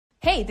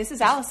Hey, this is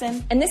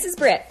Allison. And this is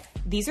Britt.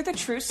 These are the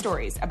true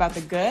stories about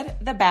the good,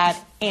 the bad,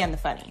 and the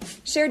funny.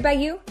 Shared by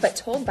you, but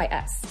told by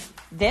us.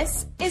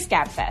 This is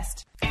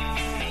GabFest.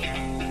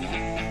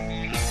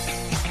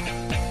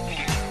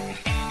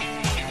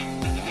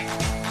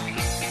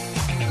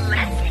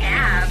 Let's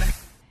gab.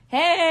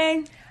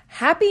 Hey!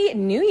 Happy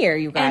New Year,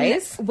 you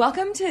guys. And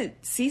welcome to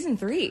season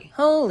 3.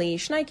 Holy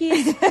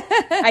shnikes.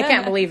 I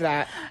can't believe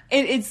that.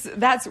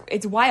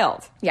 It's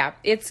wild. Yeah,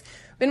 it's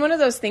been one of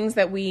those things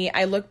that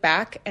I look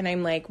back and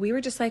I'm like, we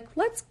were just like,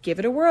 let's give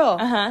it a whirl.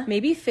 Uh-huh.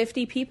 Maybe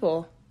 50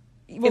 people.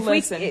 Well,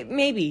 listen.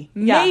 Maybe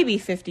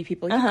 50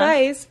 people. You Uh-huh.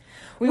 guys.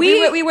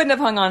 We wouldn't have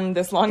hung on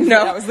this long if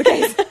that was the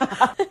case.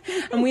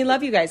 And we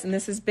love you guys. And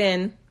this has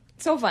been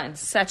So fun.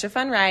 such a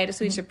fun ride.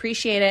 So we just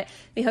appreciate it.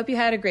 We hope you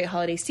had a great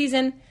holiday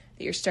season,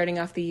 that you're starting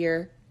off the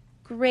year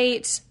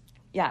great.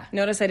 Yeah.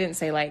 Notice I didn't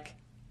say like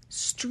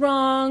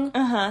strong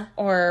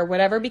or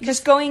whatever because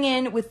Just going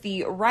in with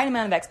the right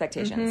amount of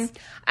expectations.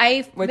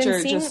 Which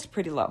are just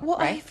pretty low, Well,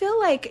 right? I feel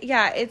like,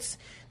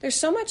 there's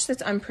so much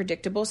that's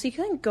unpredictable. So you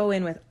can go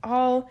in with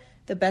all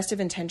the best of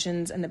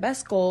intentions and the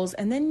best goals,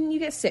 and then you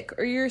get sick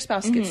or your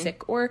spouse gets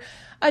sick or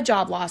a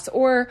job loss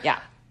or,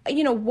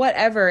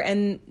 whatever.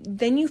 And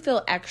then you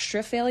feel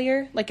extra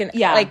failure,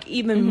 like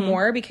even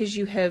more because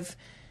you have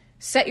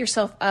set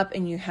yourself up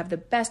and you have the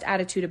best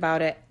attitude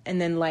about it.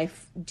 And then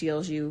life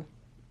deals you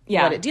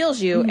what it deals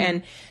you.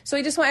 And so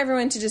I just want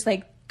everyone to just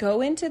like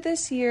go into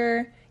this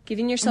year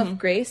giving yourself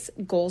grace.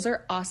 Goals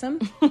are awesome.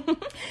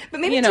 But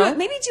maybe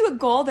do a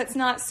goal that's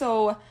not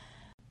so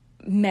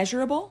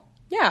measurable.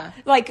 Yeah.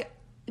 Like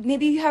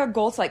maybe you have a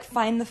goal to like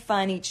find the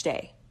fun each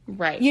day.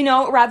 Right.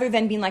 Rather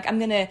than being like, I'm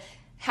going to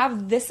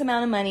have this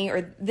amount of money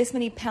or this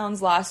many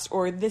pounds lost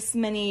or this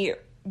many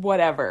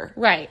whatever.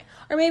 Right.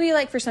 Or maybe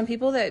like for some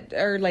people that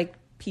are like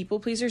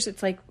people pleasers,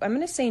 it's like, I'm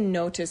going to say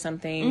no to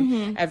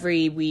something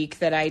every week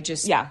that I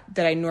just, that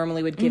I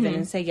normally would give in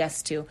and say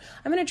yes to.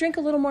 I'm going to drink a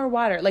little more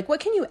water. Like,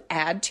 what can you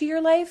add to your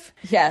life?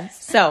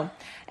 Yes. So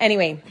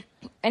anyway,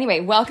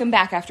 welcome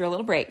back after a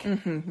little break.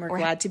 We're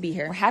glad to be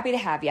here. We're happy to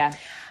have you.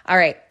 All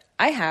right.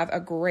 I have a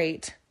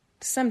great,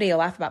 someday you'll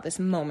laugh about this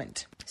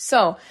moment.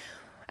 So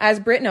as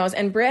Britt knows,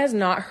 and Britt has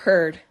not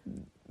heard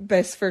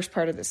this first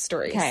part of this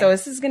story. Okay. So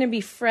this is going to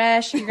be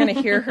fresh. You're going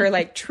to hear her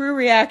like true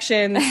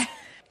reactions.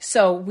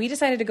 So we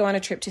decided to go on a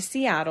trip to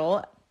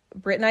Seattle.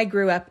 Britt and I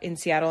grew up in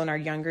Seattle in our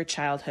younger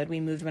childhood. We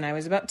moved when I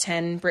was about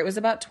 10. Britt was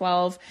about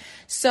 12.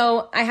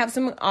 So I have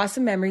some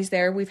awesome memories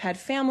there. We've had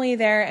family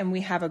there, and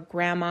we have a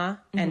grandma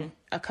and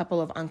a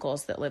couple of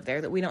uncles that live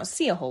there that we don't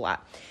see a whole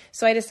lot.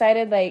 So I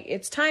decided like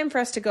it's time for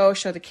us to go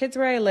show the kids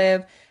where I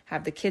live,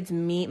 have the kids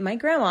meet my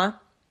grandma.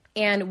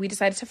 And we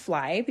decided to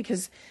fly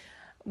because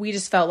we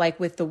just felt like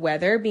with the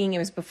weather being, it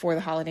was before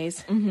the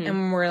holidays,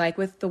 and we're like,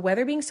 with the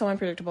weather being so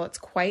unpredictable, it's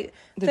quite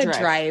the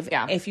drive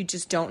if you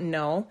just don't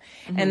know.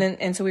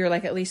 And so we were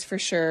like, at least for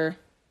sure,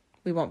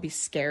 we won't be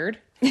scared.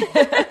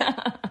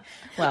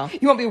 Well,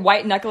 You won't be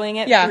white knuckling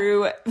it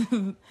through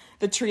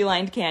the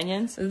tree-lined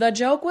canyons. the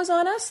joke was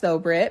on us though,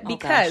 Britt,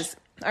 because,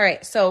 all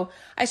right, so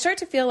I start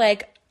to feel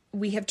like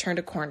we have turned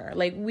a corner.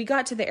 Like we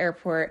got to the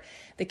airport,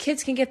 the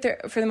kids can get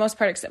their, for the most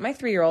part, except my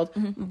 3-year-old,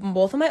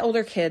 both of my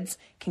older kids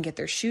can get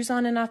their shoes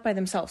on and off by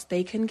themselves.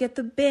 They can get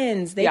the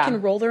bins. They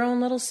can roll their own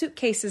little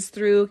suitcases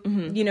through,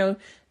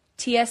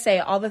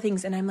 TSA, all the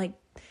things. And I'm like,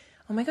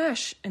 oh my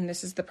gosh. And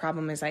this is the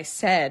problem, as I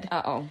said.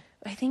 Uh-oh.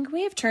 I think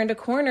we have turned a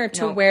corner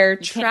to where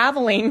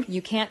traveling.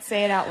 You can't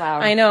say it out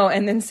loud. I know.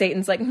 And then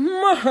Satan's like,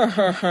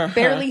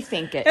 Barely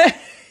think it.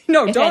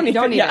 no, don't even.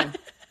 Don't Yeah. even.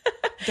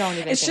 Don't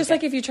even. It's just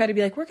like if you try to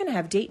be like, we're going to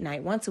have date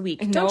night once a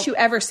week. Don't you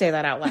ever say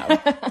that out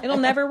loud. It'll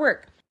never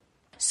work.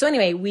 So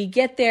anyway, we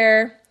get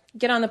there,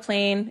 get on the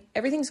plane.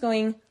 Everything's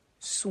going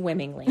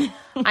swimmingly.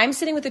 I'm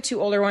sitting with the 2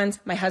 older ones.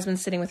 My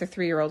husband's sitting with a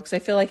 3-year-old. Because I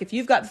feel like if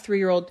you've got the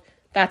 3-year-old,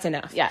 that's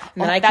enough. Yeah.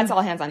 And then That's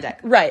all hands on deck.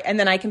 Right. And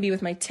then I can be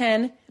with my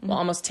 10,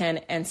 almost 10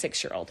 and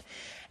 6-year-old.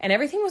 And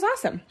everything was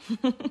awesome.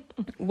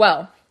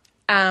 Well,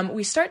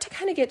 we start to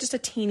kind of get just a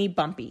teeny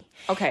bumpy.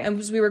 Okay. And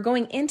as we were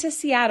going into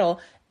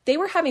Seattle, they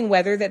were having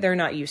weather that they're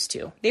not used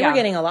to. They were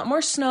getting a lot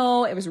more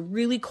snow. It was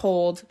really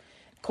cold,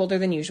 colder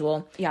than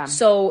usual. Yeah.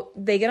 So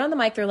they get on the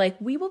mic. They're like,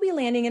 we will be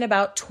landing in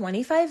about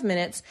 25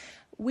 minutes.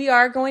 We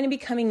are going to be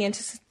coming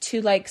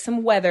into like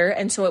some weather.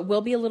 And so it will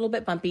be a little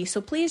bit bumpy.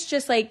 So please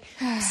just like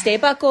stay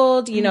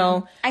buckled,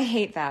 know. I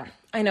hate that.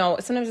 I know.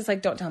 Sometimes it's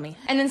like, don't tell me.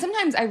 And then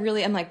sometimes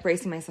I'm like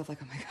bracing myself like,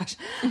 oh my gosh.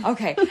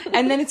 Okay.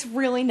 And then it's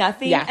really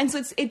nothing. Yeah. And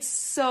so it's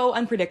so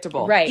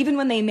unpredictable. Right. Even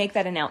when they make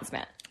that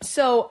announcement.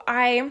 So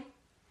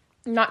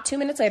not 2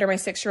 minutes later, my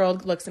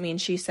 6-year-old looks at me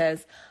and she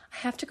says, I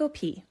have to go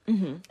pee.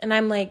 And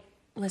I'm like,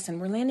 listen,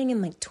 we're landing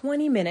in like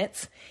 20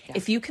 minutes. Yeah.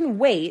 If you can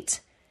wait,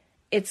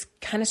 it's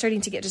kind of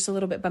starting to get just a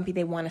little bit bumpy.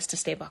 They want us to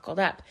stay buckled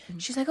up.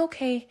 She's like,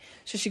 okay.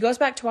 So she goes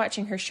back to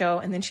watching her show,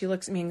 and then she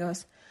looks at me and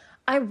goes,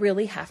 I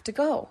really have to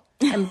go.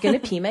 I'm going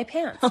to pee my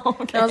pants. Okay.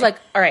 And I was like,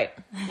 all right,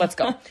 let's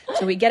go.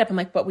 So we get up. I'm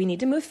like, but we need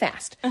to move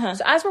fast.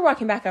 So as we're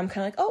walking back, I'm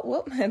kind of like, oh,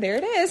 well, there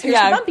it is. Here's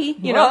the bumpy,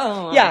 you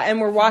know? Yeah.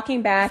 And we're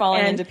walking back.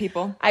 Falling into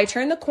people. I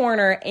turn the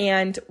corner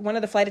and one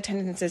of the flight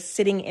attendants is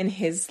sitting in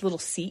his little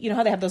seat. You know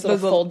how they have those little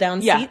fold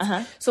down seats?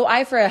 So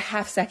I, for a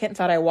half second,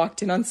 thought I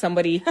walked in on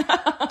somebody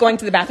going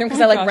to the bathroom because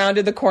I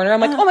rounded the corner.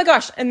 I'm like, oh my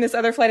gosh. And this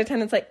other flight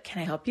attendant's like,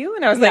 can I help you?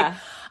 And I was like,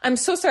 I'm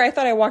so sorry. I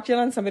thought I walked in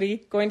on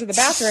somebody going to the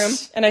bathroom.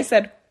 And I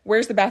said,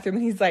 where's the bathroom?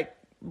 And he's like,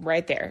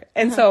 right there.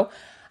 And so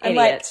I'm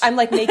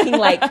like making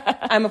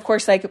I'm of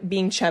course like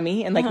being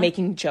chummy and like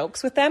making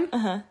jokes with them.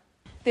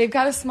 They've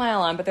got a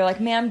smile on, but they're like,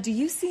 ma'am, do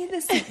you see the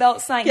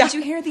seatbelt sign? Did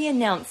you hear the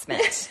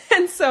announcement?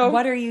 And so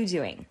what are you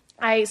doing?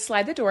 I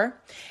slide the door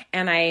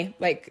and I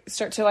like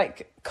start to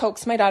like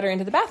coax my daughter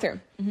into the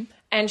bathroom.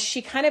 And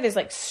she kind of is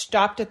like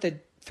stopped at the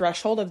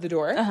threshold of the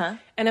door. And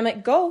I'm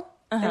like, go.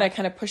 And I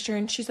kind of pushed her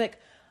and she's like,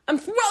 I'm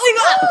throwing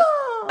up.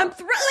 I'm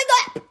throwing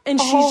up. And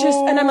she's just,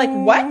 and I'm like,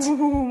 what?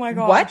 Oh my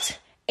gosh. What?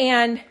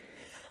 And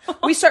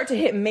we start to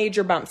hit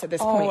major bumps at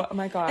this point. Oh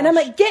my gosh. And I'm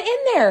like, get in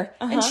there.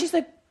 And she's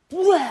like,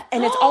 bleh,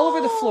 and it's all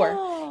over the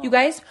floor. You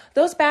guys,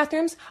 those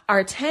bathrooms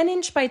are 10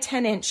 inch by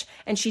 10 inch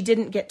and she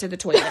didn't get to the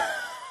toilet.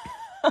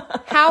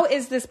 How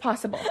is this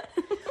possible?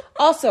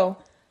 Also,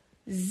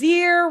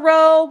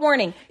 zero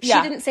warning. She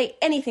didn't say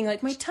anything.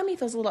 Like, my tummy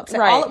feels a little upset.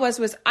 All it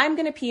was, I'm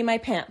going to pee my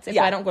pants if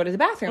I don't go to the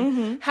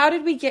bathroom. How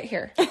did we get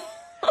here?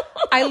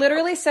 I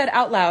literally said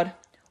out loud,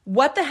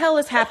 what the hell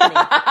is happening?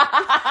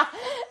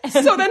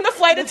 So then the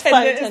flight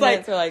attendant is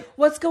like,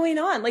 what's going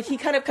on? Like, he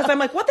kind of, because I'm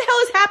like, what the hell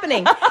is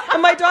happening?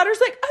 And my daughter's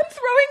like, I'm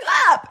throwing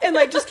up. And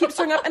like, just keeps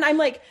throwing up. And I'm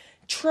like,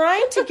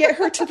 trying to get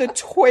her to the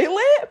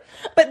toilet.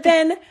 But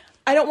then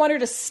I don't want her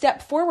to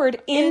step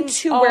forward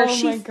into where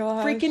she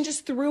freaking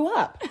just threw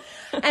up.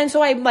 And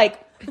so I'm like,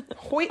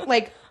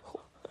 holding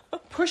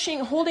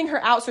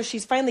her out. So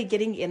she's finally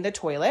getting in the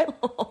toilet.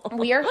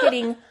 We are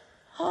hitting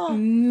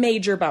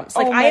major bumps.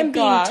 Like, I am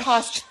being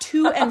tossed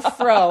to and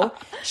fro.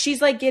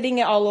 She's like getting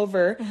it all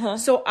over.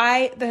 So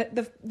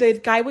the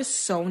guy was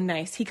so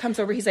nice. He comes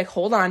over. He's like,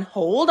 hold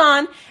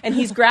on. And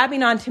he's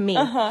grabbing onto me.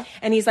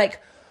 And he's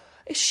like,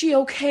 is she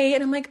okay?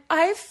 And I'm like,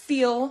 I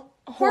feel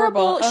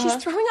horrible. She's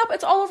throwing up.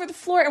 It's all over the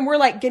floor. And we're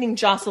like getting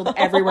jostled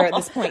everywhere at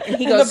this point. And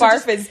he goes, the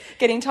barf is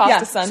getting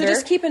tossed asunder. So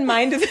just keep in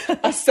mind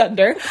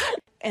asunder.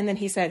 And then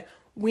he said,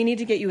 we need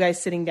to get you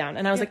guys sitting down.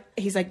 And I was like,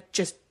 he's like,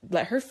 just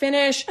let her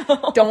finish.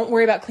 Don't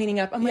worry about cleaning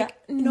up. I'm like,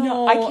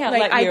 no, I can't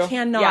like, let you. I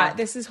cannot.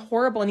 This is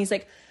horrible. And he's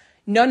like,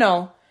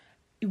 no,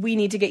 we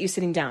need to get you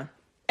sitting down.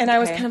 And I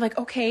was kind of like,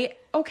 okay.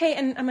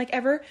 And I'm like,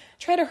 Ever,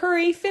 try to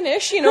hurry,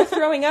 finish,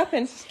 throwing up.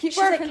 And she's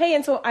like, hey.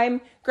 And so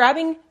I'm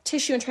grabbing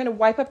tissue and trying to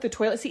wipe up the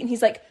toilet seat. And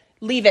he's like,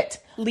 leave it.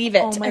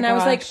 And I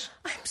was like,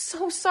 I'm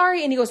so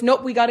sorry. And he goes,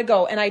 nope, we got to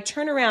go. And I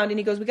turn around and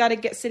he goes, we got to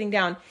get sitting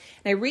down.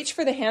 And I reach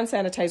for the hand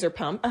sanitizer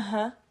pump.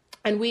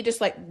 And we just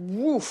like,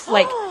 woof,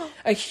 like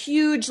a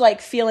huge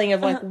like feeling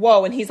of like,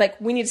 whoa. And he's like,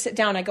 we need to sit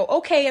down. I go,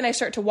 okay. And I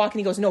start to walk and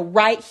he goes, no,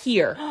 right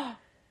here.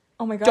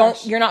 Oh my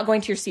gosh. You're not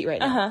going to your seat right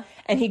now.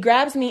 And he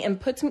grabs me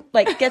and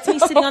gets me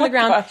sitting on the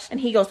ground. And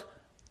he goes,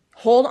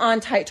 hold on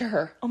tight to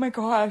her. Oh my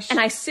gosh. And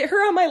I sit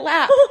her on my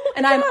lap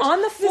and I'm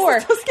on the floor.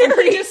 This is so scary.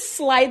 And he just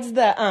slides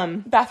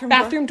the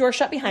bathroom door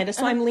shut behind us.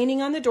 So I'm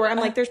leaning on the door. I'm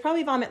like, there's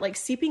probably vomit like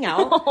seeping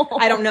out.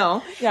 I don't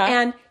know.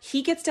 And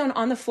he gets down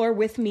on the floor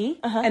with me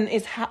and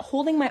is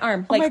holding my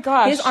arm. Like, oh my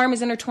gosh. His arm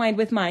is intertwined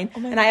with mine.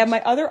 And I have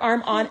my other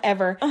arm on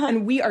Ever.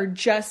 And we are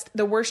just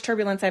the worst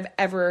turbulence I've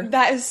ever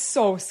That is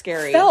so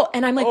scary. felt.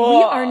 And I'm like,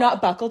 we are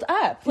not buckled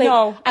up. Like,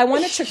 No. I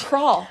wanted to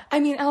crawl. I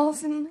mean,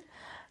 Allison,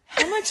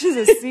 how much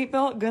is a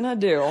seatbelt gonna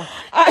do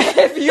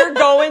if you're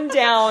going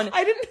down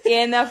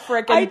in a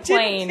frickin' plane? I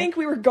didn't think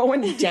we were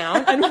going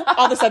down. And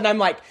all of a sudden, I'm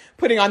like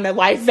putting on the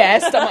life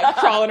vest. I'm like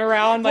crawling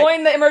around. Like,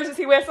 blowing the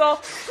emergency whistle.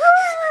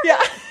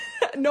 Yeah.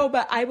 No,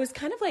 but I was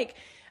kind of like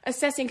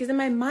assessing because in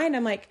my mind,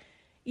 I'm like,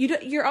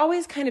 you're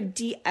always kind of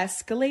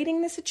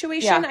de-escalating the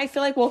situation. Yeah. I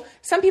feel like, well,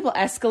 some people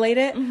escalate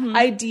it.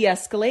 I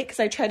de-escalate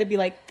because I try to be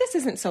like, this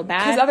isn't so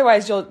bad. Because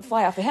otherwise you'll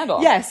fly off the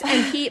handle. Yes.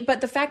 And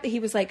but the fact that he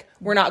was like,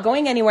 we're not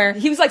going anywhere.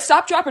 He was like,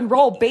 stop, drop, and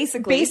roll,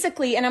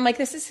 basically. And I'm like,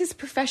 this is his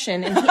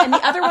profession. And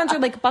the other ones are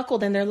like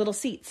buckled in their little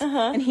seats.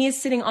 And he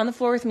is sitting on the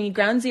floor with me,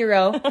 ground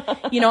zero,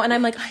 and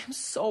I'm like, I'm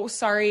so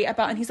sorry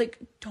and he's like,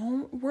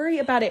 don't worry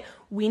about it.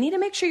 We need to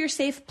make sure you're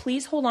safe.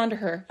 Please hold on to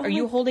her. Are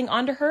you holding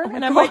on to her?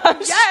 And I'm like,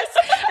 yes.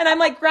 And I'm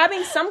like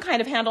grabbing some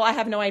kind of handle. I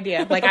have no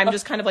idea. Like, I'm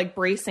just kind of like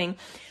bracing.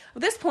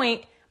 At this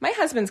point, my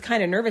husband's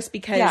kind of nervous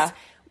because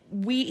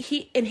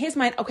he in his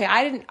mind,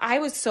 I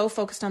was so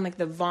focused on like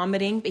the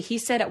vomiting, but he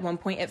said at one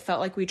point it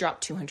felt like we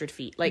dropped 200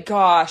 feet. Like,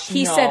 gosh,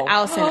 he said,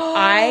 Allison,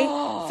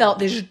 I felt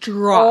this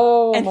drop.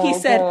 Oh, and he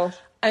said, gosh.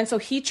 And so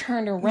he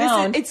turned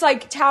around. It's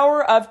like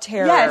Tower of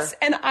Terror. Yes,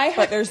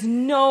 but there's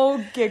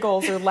no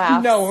giggles or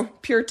laughs. No,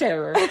 pure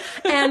terror.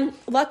 And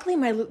luckily,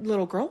 my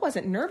little girl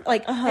wasn't nervous.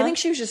 Like, I think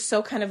she was just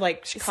so kind of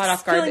like caught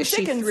off guard that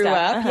she threw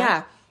up.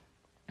 Yeah.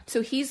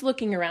 So he's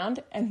looking around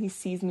and he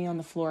sees me on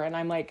the floor, and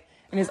I'm like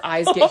And his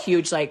eyes get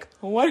huge, like,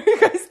 what are you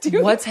guys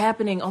doing? what's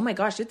happening? Oh my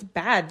gosh, it's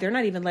bad. They're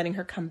not even letting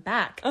her come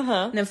back.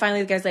 And then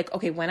finally the guy's like,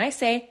 okay, when I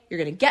say you're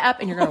going to get up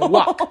and you're going to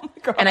walk,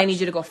 and I need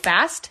you to go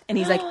fast. And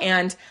he's like,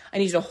 and I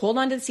need you to hold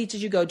on to the seats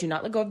as you go. Do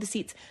not let go of the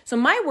seats. So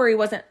my worry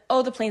wasn't,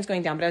 oh, the plane's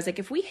going down. But I was like,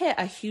 if we hit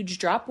a huge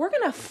drop, we're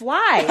going to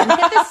fly and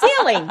hit the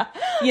ceiling,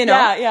 you know?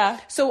 Yeah.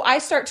 So I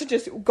start to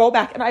just go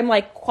back and I'm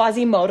like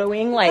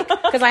Quasimodoing, like,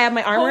 because I have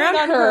my arm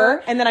around her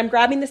and then I'm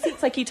grabbing the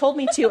seats like he told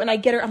me to. And I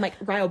get her, I'm like,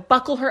 Ryo,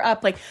 buckle her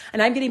up. Like,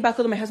 and I'm getting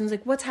buckled and my husband's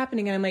like, what's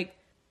happening? And I'm like,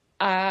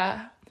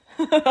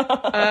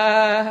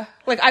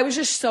 like I was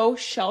just so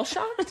shell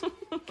shocked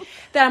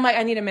that I'm like,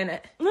 I need a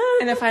minute.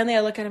 And then finally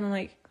I look at him, I'm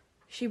like,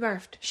 she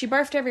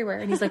barfed everywhere.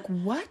 And he's like,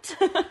 what?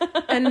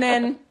 And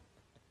then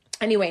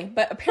anyway,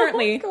 but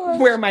apparently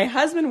where my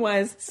husband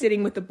was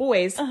sitting with the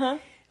boys,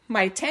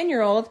 my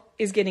 10-year-old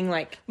is getting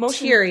like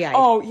teary-eyed.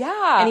 Oh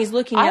yeah. And he's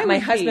looking at my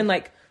husband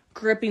like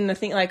gripping the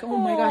thing like, oh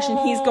my gosh. And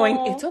he's going,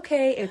 it's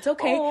okay. It's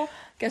okay. Aww.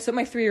 Guess what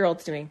my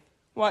 3-year-old's doing?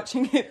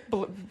 Watching it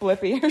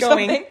Blippi or Going,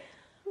 something.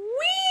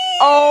 wee!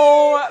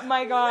 Oh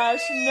my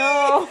gosh,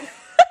 no.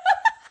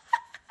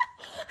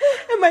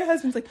 And my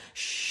husband's like,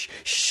 shh,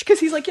 shh, because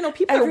he's like, you know,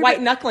 people are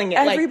white knuckling it.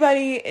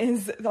 Everybody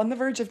is on the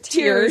verge of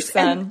tears.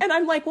 And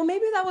I'm like, well,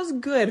 maybe that was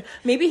good.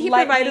 Maybe he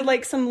provided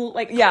like some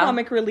like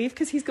comic relief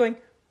because he's going,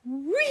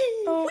 wee,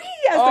 wee,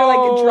 as they're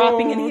like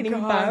dropping and hitting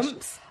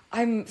bumps.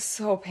 I'm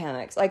so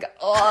panicked. Like,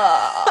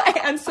 ugh.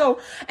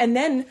 And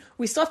then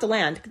we still have to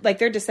land. Like,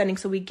 they're descending,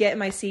 so we get in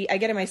my seat. I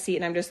get in my seat,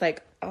 and I'm just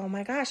like, oh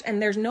my gosh. And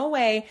there's no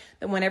way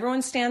that when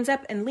everyone stands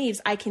up and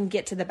leaves, I can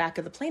get to the back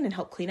of the plane and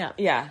help clean up.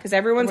 Yeah. Because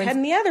everyone's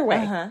heading the other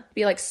way.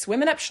 Be like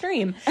swimming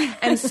upstream.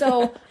 And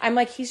so I'm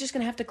like, he's just going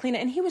to have to clean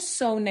it. And he was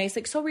so nice,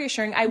 like so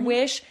reassuring. I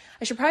wish,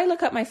 I should probably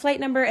look up my flight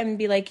number and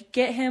be like,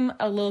 get him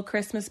a little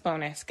Christmas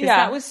bonus. Because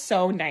that was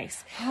so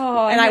nice.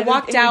 Oh, and I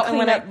walked out, and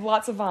when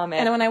lots of vomit.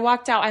 And when I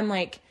walked out, I'm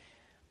like,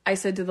 I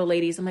said to the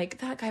ladies, I'm like,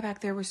 that guy back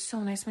there was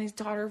so nice. My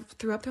daughter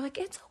threw up. They're like,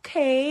 it's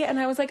okay. And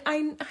I was like,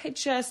 I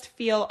just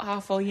feel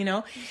awful, you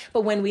know?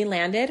 But when we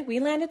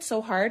landed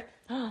so hard.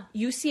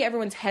 You see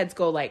everyone's heads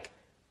go like,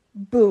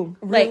 boom.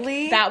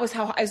 Really? Like, that was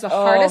how, it was the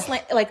hardest,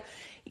 like,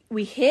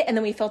 we hit and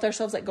then we felt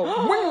ourselves like go,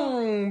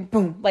 boom,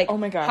 boom. Like, oh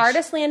my gosh.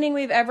 Hardest landing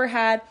we've ever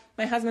had.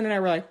 My husband and I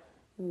were like,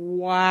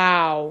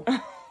 wow.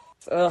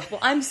 Well,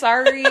 I'm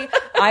sorry.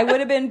 I would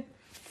have been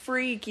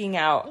freaking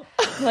out.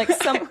 Like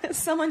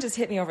someone just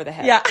hit me over the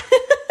head. Yeah.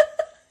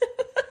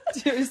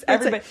 Just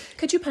everybody. Like,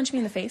 could you punch me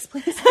in the face,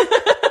 please?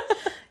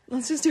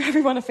 Let's just do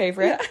everyone a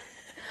favor. Yeah.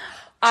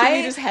 Should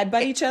we just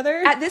headbutt each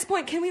other? At this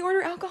point, can we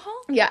order alcohol?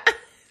 Yeah.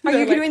 Are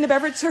you doing the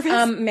beverage service?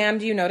 Ma'am,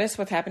 do you notice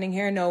what's happening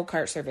here? No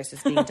cart service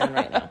is being done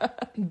right now.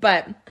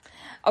 But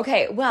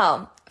okay,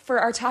 well, for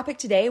our topic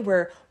today,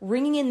 we're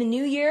ringing in the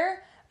new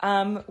year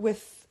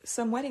with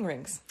some wedding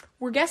rings.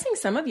 We're guessing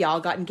some of y'all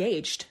got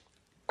engaged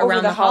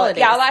around the holidays.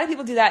 Yeah, a lot of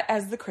people do that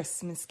as the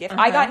Christmas gift.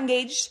 I got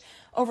engaged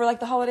over like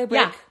the holiday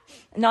break. Yeah.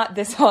 Not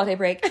this holiday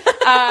break.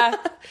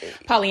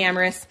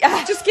 Polyamorous.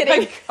 Just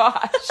kidding. Oh my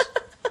gosh.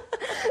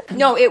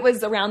 No, it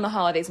was around the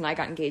holidays when I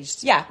got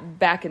engaged. Yeah.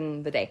 Back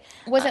in the day.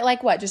 Was it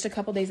like what? Just a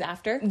couple days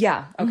after?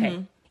 Yeah. Okay.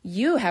 Mm-hmm.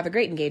 You have a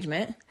great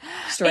engagement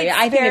story.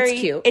 I think it's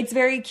cute. It's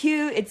very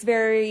cute. It's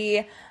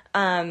very,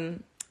 I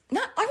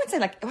would say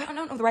like, I don't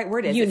know what the right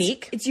word is.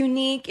 Unique. It's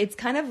unique. It's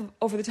kind of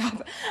over the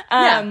top.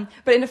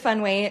 But in a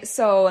fun way.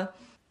 So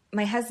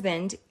my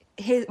husband,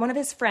 one of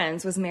his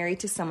friends was married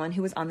to someone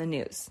who was on the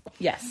news.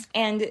 Yes.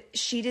 And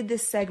she did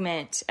this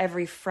segment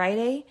every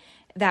Friday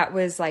that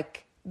was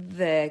like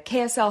the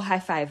KSL high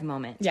five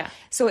moment. Yeah.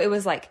 So it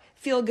was like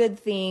feel good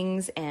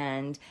things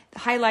and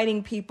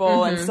highlighting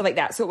people and stuff like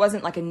that. So it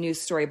wasn't like a news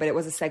story, but it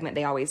was a segment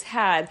they always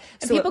had.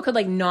 And so people could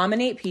like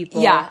nominate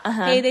people. Yeah.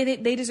 Hey,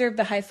 they deserve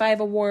the high five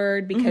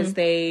award because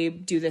they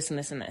do this and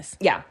this and this.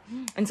 Yeah.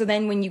 And so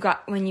then when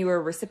you were a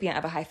recipient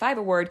of a high five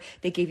award,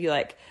 they gave you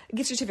like a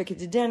gift certificate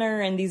to dinner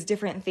and these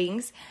different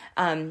things.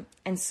 And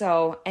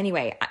so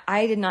anyway,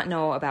 I did not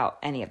know about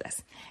any of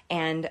this.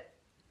 And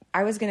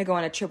I was going to go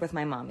on a trip with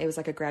my mom. It was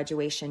like a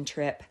graduation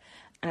trip.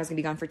 And I was going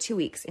to be gone for 2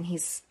 weeks. And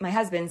my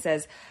husband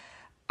says,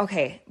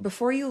 okay,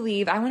 before you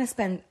leave, I want to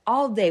spend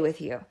all day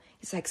with you.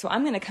 He's like, so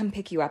I'm going to come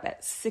pick you up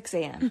at 6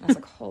 a.m. I was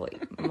like, holy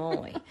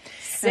moly.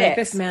 6. Like,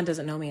 this man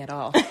doesn't know me at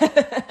all.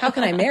 How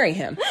can I marry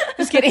him?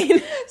 Just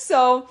kidding.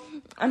 So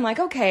I'm like,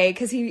 okay.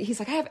 Because he's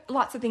like, I have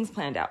lots of things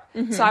planned out.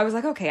 So I was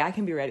like, okay, I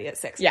can be ready at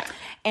 6. Yeah.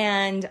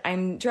 And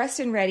I'm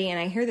dressed and ready. And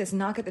I hear this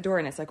knock at the door.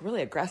 And it's like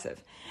really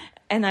aggressive.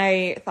 And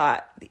I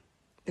thought,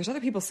 there's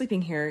other people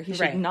sleeping here. He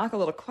should knock a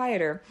little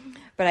quieter.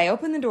 But I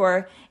opened the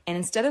door, and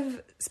instead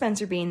of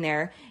Spencer being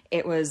there,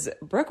 it was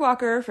Brooke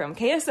Walker from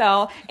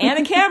KSL and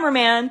a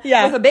cameraman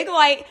with a big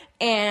light.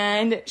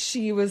 And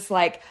she was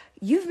like,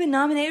 you've been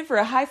nominated for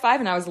a high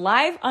five. And I was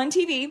live on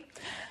TV.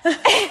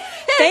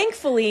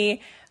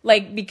 Thankfully,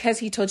 like, because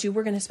he told you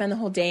we're going to spend the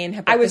whole day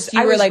and I was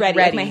like ready.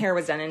 Like, my hair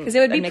was done. Because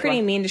it would be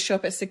pretty mean to show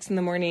up at 6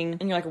 a.m.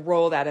 and you're like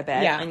rolled out of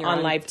bed. Yeah, and you're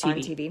on live TV. On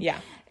TV. Yeah.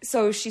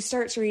 So she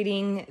starts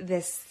reading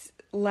this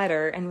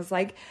letter and was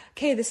like,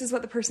 okay, this is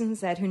what the person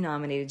said who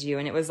nominated you.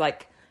 And it was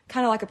like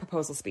kind of like a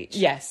proposal speech.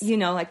 Yes. You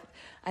know, like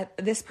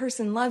this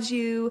person loves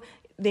you.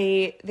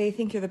 They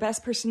think you're the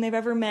best person they've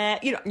ever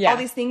met. You know, all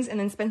these things. And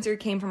then Spencer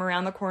came from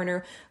around the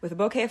corner with a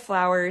bouquet of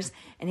flowers,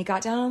 and he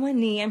got down on one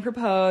knee and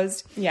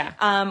proposed. Yeah.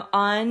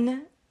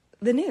 On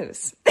the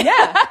news.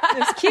 Yeah. It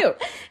was cute.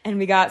 And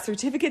we got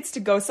certificates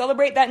to go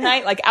celebrate that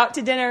night, like out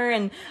to dinner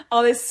and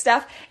all this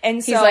stuff.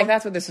 And so he's like,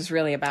 that's what this was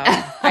really about.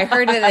 I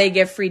heard that they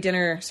give free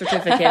dinner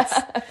certificates.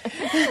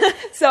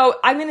 So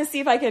I'm going to see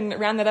if I can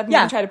round that up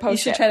and try to post it. You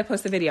should try to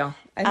post the video.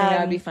 I think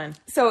that would be fun.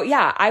 So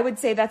yeah, I would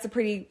say that's a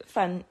pretty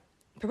fun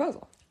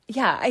proposal.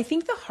 Yeah, I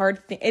think the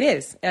hard thing, it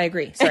is. I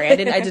agree. Sorry, I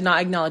did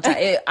not acknowledge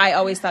that. I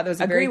always thought that was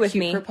a very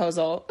cute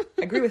proposal.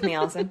 Agree with me,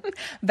 Allison.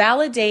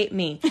 Validate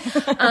me.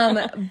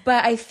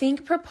 But I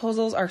think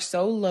proposals are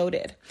so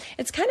loaded.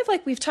 It's kind of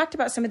like we've talked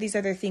about some of these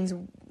other things,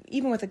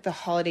 even with like the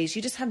holidays,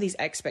 you just have these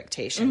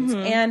expectations.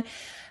 Mm-hmm. And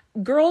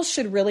girls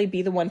should really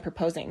be the one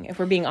proposing, if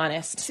we're being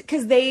honest.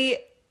 Because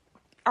they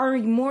are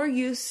more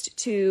used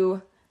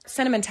to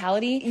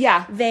sentimentality.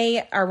 Yeah.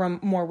 They are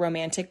more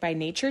romantic by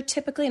nature,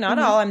 typically. Not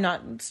all. I'm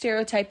not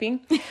stereotyping.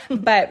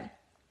 But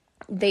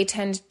they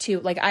tend to,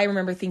 like, I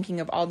remember thinking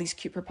of all these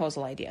cute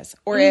proposal ideas.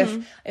 Or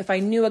if I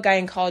knew a guy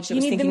in college that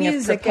was thinking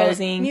of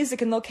proposing.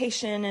 Music and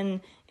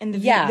location and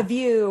the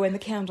view and the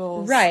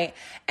candles. Right.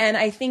 And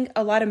I think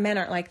a lot of men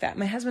aren't like that.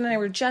 My husband and I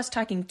were just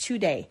talking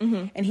today,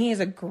 and he is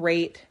a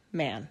great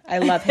man. I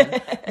love him.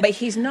 But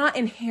he's not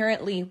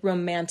inherently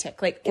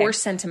romantic, or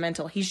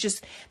sentimental. He's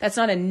just, that's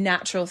not a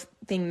natural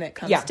thing that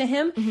comes to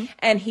him. Mm-hmm.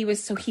 And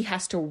he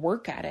has to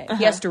work at it.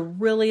 He has to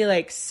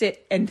really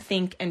sit and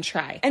think and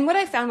try. And what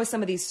I found with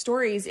some of these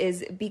stories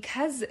is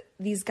because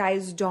these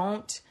guys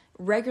don't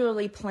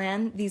regularly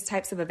plan these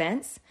types of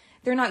events,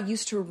 they're not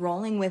used to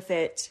rolling with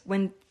it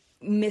when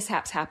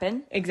mishaps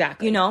happen.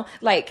 Exactly. You know,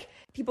 like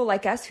people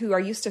like us who are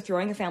used to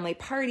throwing a family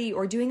party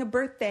or doing a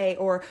birthday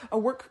or a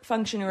work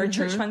function or a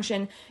church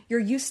function,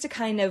 you're used to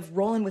kind of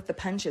rolling with the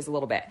punches a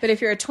little bit. But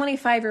if you're a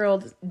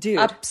 25-year-old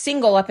dude,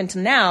 single up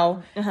until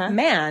now,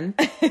 man,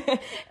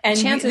 and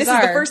chances this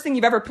is the first thing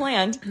you've ever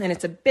planned, and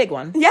it's a big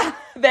one. Yeah,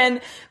 then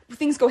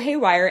things go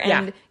haywire,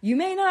 and you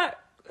may not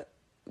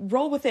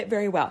roll with it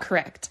very well.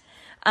 Correct.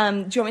 Do you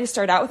want me to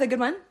start out with a good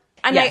one?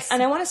 And yes.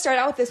 I want to start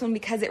out with this one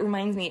because it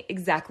reminds me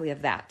exactly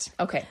of that.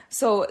 Okay.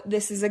 So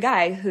this is a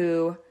guy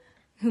who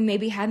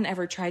maybe hadn't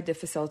ever tried to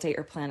facilitate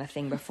or plan a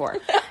thing before.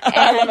 And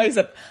I love how you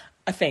said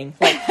a thing.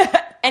 Like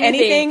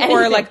anything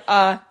or like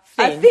a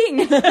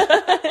thing. A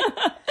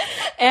thing.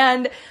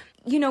 And,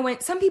 you know, when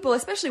some people,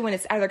 especially when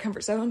it's out of their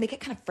comfort zone, they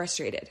get kind of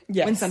frustrated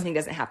when something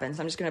doesn't happen.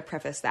 So I'm just going to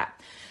preface that.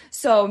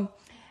 So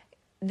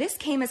this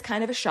came as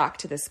kind of a shock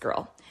to this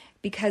girl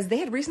because they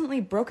had recently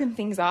broken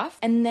things off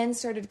and then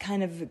started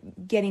kind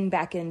of getting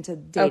back into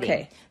dating.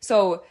 Okay.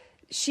 So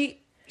she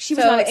was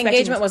not expecting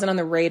engagement wasn't on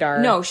the radar.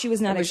 No, she was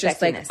not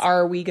expecting this.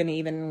 Are we going to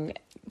even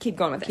keep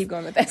going with this? Keep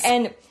going with this.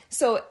 And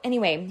so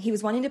anyway, he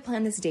was wanting to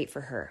plan this date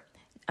for her.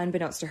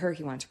 Unbeknownst to her,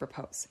 he wanted to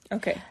propose.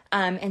 Okay.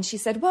 And she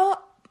said,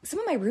 well, some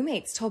of my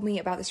roommates told me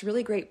about this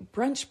really great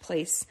brunch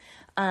place.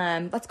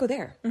 Let's go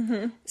there.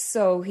 Mm-hmm.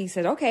 So he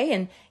said, okay.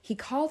 And he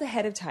called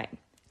ahead of time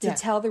to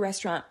tell the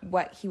restaurant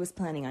what he was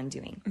planning on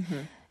doing. Mm-hmm.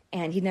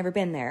 And he'd never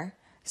been there.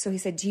 So he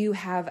said, do you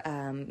have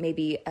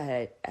maybe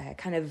a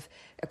kind of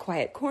a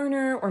quiet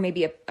corner or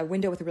maybe a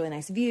window with a really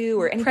nice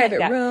view or anything private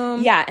like that?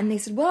 Room? Yeah. And they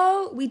said,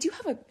 well, we do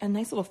have a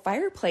nice little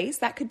fireplace.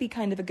 That could be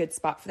kind of a good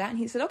spot for that. And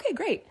he said, okay,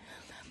 great.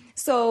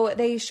 So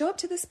they show up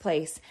to this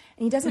place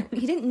and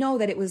he didn't know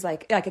that it was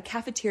like a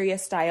cafeteria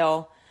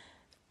style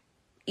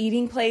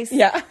eating place.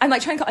 Yeah. I'm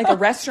like trying to call it like a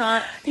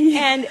restaurant.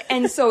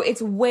 And so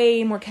it's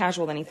way more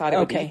casual than he thought it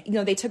would be. You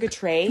know, they took a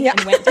tray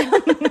and went down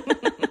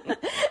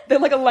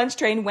like a lunch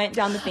tray and went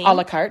down the thing. A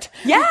la carte.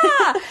 Yeah.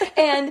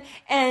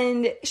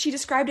 And she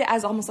described it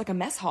as almost like a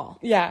mess hall.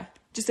 Yeah.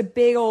 Just a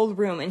big old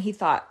room. And he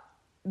thought,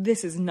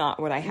 this is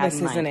not what I had in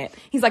mind. This isn't it.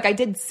 He's like, I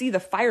did see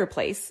the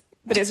fireplace,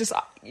 but it's just,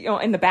 you know,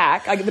 in the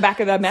back, like the back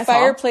of the mess hall.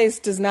 Fireplace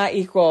does not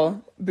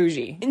equal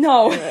bougie.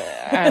 No.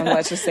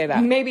 Let's just say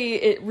that. Maybe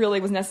it really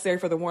was necessary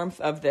for the warmth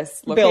of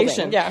this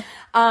location. Building,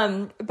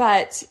 yeah.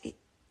 But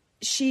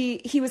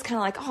he was kind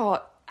of like,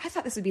 oh, I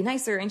thought this would be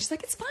nicer. And she's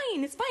like, it's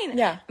fine.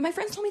 Yeah. My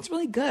friends told me it's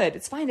really good.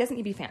 It's fine. It doesn't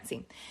need to be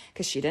fancy.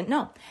 Because she didn't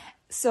know.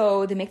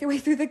 So they make their way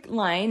through the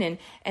line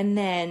and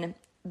then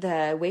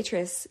the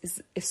waitress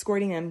is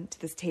escorting them to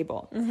this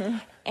table. Mm-hmm.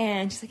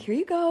 And she's like, here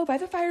you go, by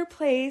the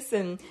fireplace.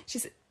 And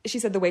she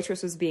said the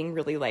waitress was being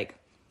really like,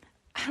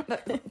 I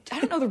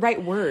don't know the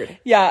right word.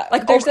 Yeah.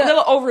 Like a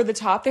little over the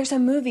top. There's a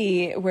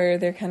movie where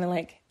they're kind of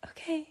like,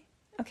 okay,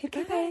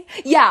 bye.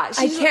 Yeah.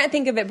 I can't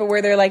think of it, but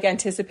where they're like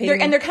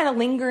anticipating. They're kind of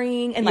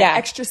lingering and like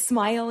extra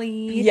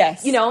smiley.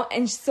 Yes. You know,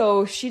 and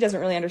so she doesn't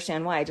really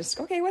understand why. Just,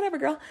 okay, whatever,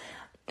 girl.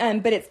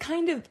 But it's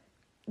kind of,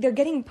 they're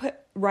getting put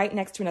right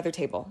next to another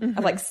table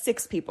of like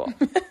 6 people.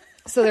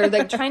 So they're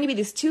like trying to be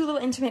this 2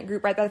 little intimate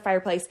group right by the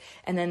fireplace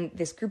and then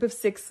this group of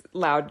 6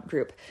 loud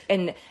group.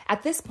 And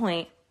at this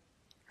point,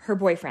 her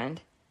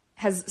boyfriend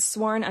has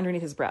sworn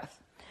underneath his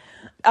breath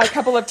a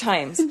couple of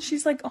times. And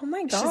she's like, oh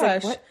my gosh. She's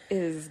like, what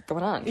is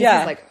going on? Yeah.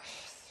 He's like,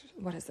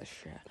 what is this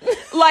shit?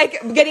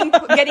 Like getting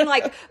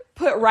like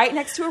put right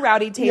next to a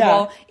rowdy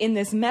table in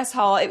this mess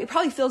hall. It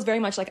probably feels very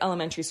much like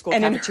elementary school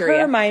and cafeteria.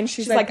 In her mind,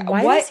 she's like,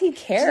 why does he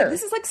care? She's like,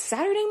 this is like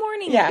Saturday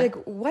morning. Yeah. Like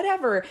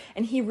whatever.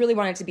 And he really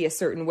wanted it to be a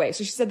certain way.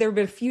 So she said there have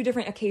been a few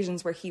different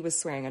occasions where he was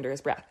swearing under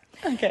his breath.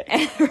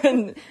 Okay.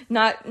 And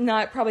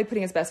not probably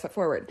putting his best foot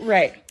forward.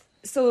 Right.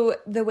 So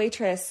the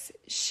waitress,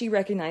 she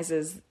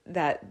recognizes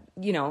that,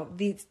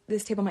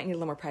 this table might need a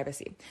little more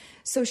privacy.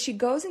 So she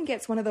goes and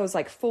gets one of those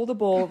like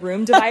foldable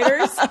room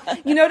dividers.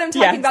 You know what I'm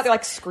talking about? They're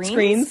like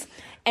screens.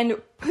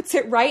 And puts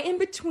it right in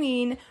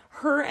between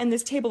her and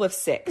this table of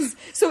 6.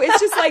 So it's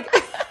just like,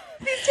 these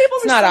tables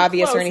it's not so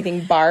obvious close. Or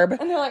anything, Barb.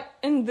 And they're like,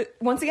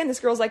 once again, this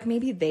girl's like,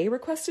 maybe they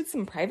requested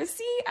some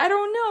privacy? I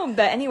don't know.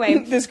 But anyway.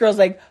 This girl's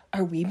like,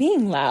 are we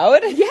being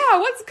loud? Yeah,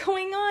 what's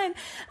going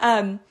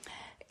on?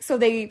 So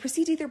they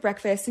proceed to eat their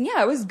breakfast, and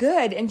it was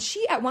good. And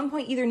she, at one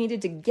point, either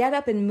needed to get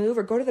up and move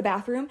or go to the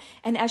bathroom.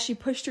 And as she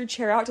pushed her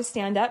chair out to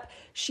stand up,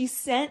 she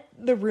sent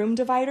the room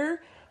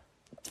divider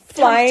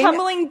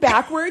tumbling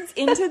backwards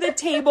into the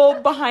table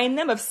behind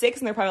them of 6.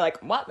 And they're probably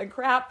like, what the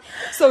crap?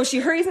 So she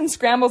hurries and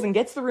scrambles and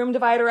gets the room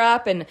divider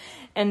up.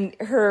 And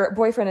her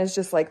boyfriend is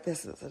just like,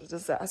 this is a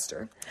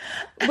disaster.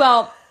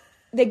 Well,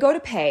 they go to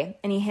pay,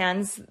 and he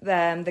hands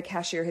the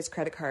cashier his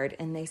credit card.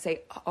 And they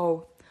say,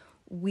 oh,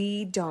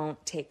 we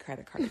don't take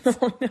credit cards.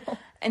 Oh, no.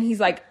 And he's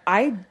like,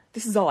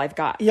 this is all I've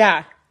got.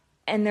 Yeah.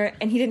 And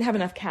he didn't have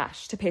enough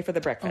cash to pay for the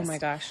breakfast. Oh my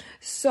gosh.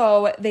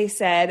 So they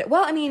said,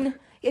 well, I mean,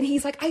 and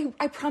he's like,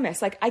 I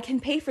promise, like I can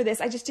pay for this.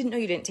 I just didn't know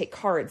you didn't take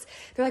cards.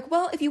 They're like,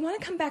 well, if you want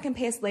to come back and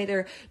pay us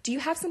later, do you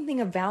have something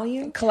of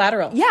value?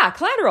 Collateral. Yeah,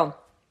 collateral.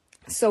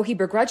 So he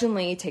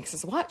begrudgingly takes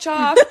his watch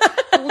off,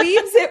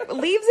 leaves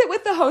it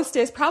with the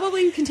hostess,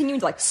 probably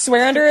continuing to like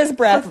swear under his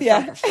breath.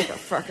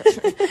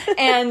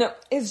 And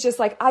is just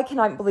like, I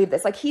cannot believe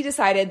this. Like he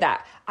decided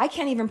that I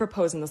can't even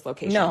propose in this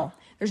location. No.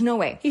 There's no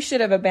way. He should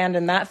have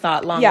abandoned that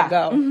thought long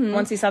ago. Mm-hmm.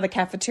 Once he saw the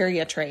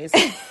cafeteria trays,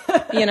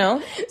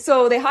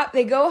 So they hop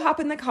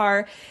in the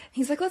car.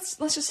 He's like, let's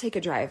just take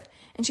a drive.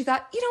 And she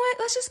thought, you know what?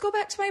 Let's just go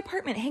back to my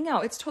apartment, hang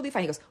out. It's totally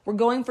fine. He goes, we're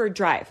going for a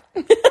drive.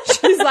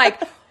 She's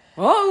like,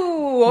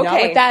 oh, okay.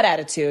 Not with that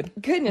attitude.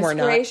 Goodness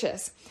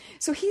gracious.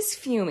 So he's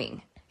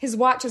fuming. His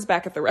watch is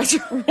back at the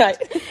restaurant. Right.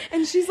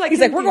 And she's like... He's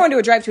like, we're going to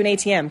a drive to an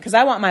ATM because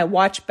I want my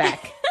watch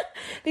back.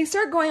 They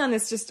start going on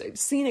this just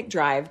scenic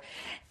drive.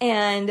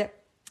 And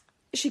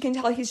she can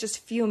tell he's just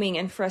fuming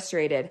and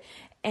frustrated.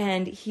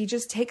 And he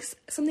just takes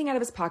something out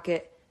of his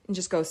pocket and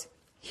just goes,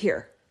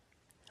 here.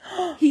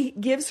 He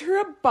gives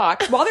her a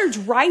box while they're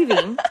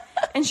driving.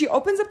 And she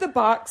opens up the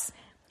box.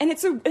 And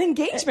it's an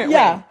engagement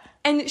ring.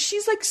 And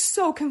she's like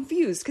so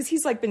confused because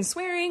he's like been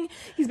swearing.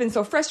 He's been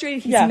so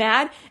frustrated. He's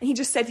mad. And he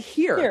just said,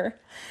 here.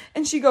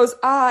 And she goes,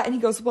 and he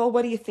goes, well,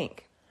 what do you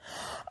think?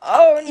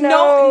 Oh,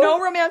 no.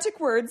 No romantic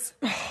words.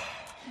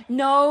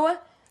 No.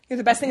 You're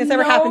the best thing that's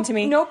ever happened to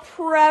me. No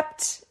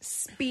prepped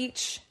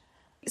speech.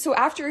 So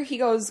after he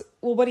goes,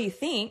 well, what do you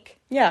think?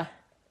 Yeah.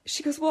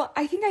 She goes, well,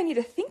 I think I need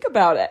to think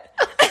about it.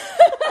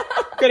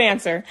 Good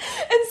answer.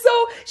 And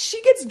so she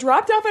gets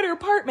dropped off at her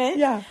apartment.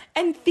 Yeah.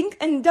 And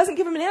doesn't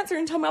give him an answer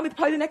until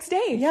probably the next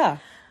day. Yeah.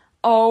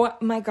 Oh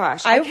my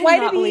gosh. Why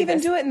did he even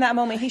do it in that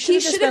moment? He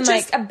should have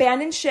just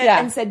abandoned shit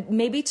and said,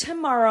 maybe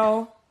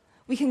tomorrow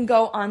we can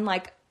go on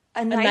like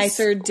a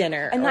nicer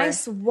dinner. A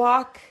nice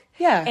walk.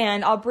 Yeah.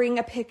 And I'll bring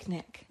a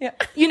picnic. Yeah.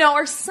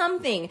 Or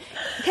something.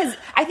 Because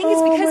I think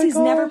it's because he's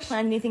never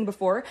planned anything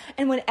before.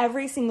 And when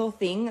every single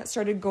thing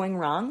started going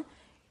wrong,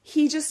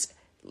 he just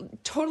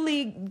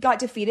totally got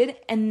defeated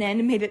and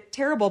then made it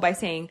terrible by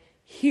saying,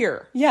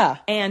 here. Yeah.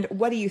 And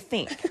what do you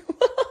think?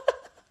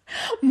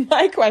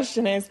 My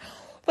question is,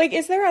 like,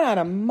 is there not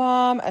a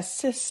mom, a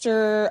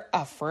sister,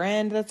 a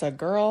friend that's a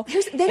girl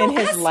in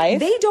his life?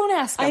 They don't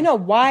ask him. I know.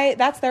 Why?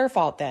 That's their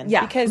fault then.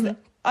 Yeah. Because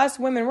us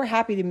women, we're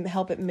happy to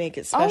help it make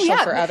it special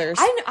for others.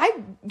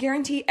 I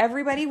guarantee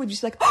everybody would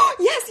just be like, oh,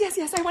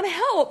 yes, I want to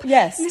help.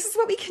 Yes. And this is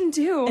what we can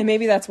do. And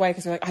maybe that's why,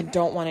 because they're like, I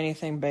don't want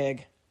anything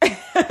big.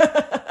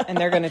 And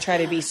they're going to try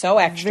to be so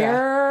extra.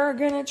 They're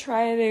going to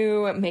try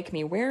to make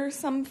me wear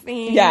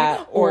something.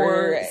 Yeah.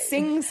 Or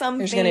sing something.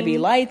 There's going to be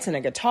lights and a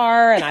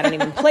guitar, and I don't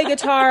even play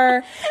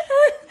guitar.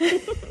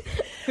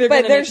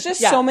 But there's just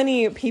so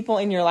many people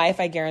in your life,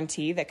 I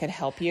guarantee, that could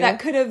help you. That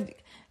could have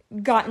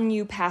gotten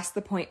you past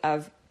the point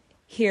of,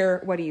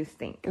 here, what do you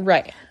think?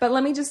 Right. But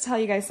let me just tell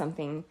you guys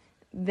something.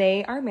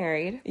 They are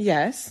married.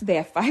 Yes. They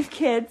have 5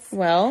 kids.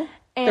 Well,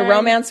 the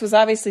romance was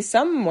obviously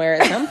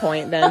somewhere at some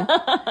point then.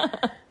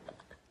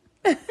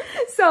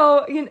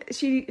 So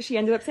she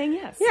ended up saying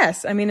yes.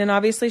 Yes. I mean, and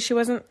obviously she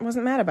wasn't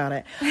mad about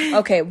it.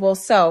 Okay. Well,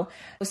 so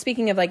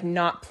speaking of like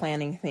not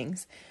planning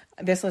things,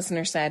 this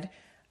listener said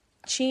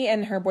she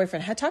and her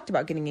boyfriend had talked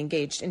about getting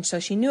engaged. And so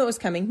she knew it was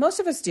coming. Most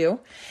of us do.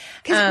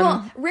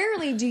 Because,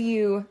 rarely do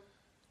you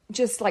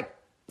just like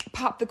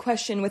pop the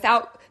question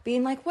without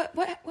being like, what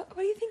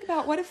do you think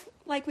about what if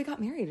like we got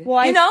married? Well,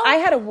 I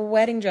had a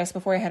wedding dress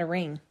before I had a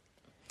ring.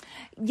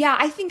 Yeah,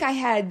 I think I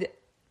had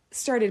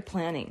started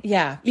planning.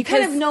 Yeah, You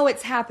kind of because- know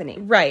it's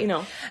happening. Right. You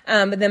know.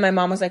 But then my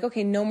mom was like,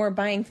 okay, no more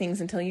buying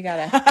things until you got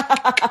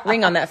a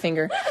ring on that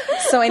finger.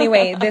 So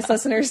anyway, this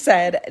listener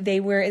said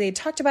they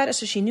talked about it,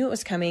 so she knew it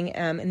was coming.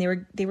 And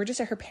they were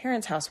just at her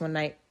parents' house one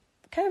night.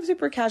 Kind of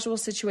super casual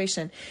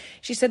situation.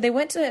 She said they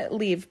went to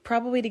leave,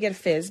 probably to get a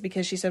fizz,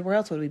 because she said, where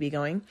else would we be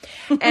going?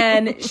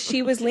 And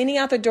she was leaning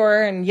out the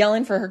door and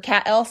yelling for her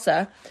cat,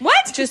 Elsa.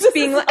 What? Just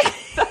being like...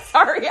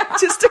 Sorry.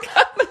 just to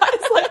come. That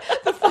is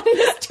like the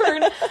funniest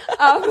turn. We're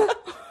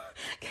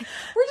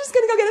just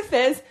going to go get a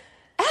fizz.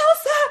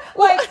 Elsa!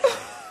 Like...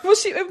 Well,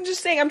 I'm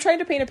just saying, I'm trying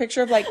to paint a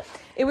picture of like,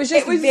 it was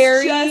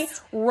very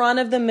run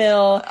of the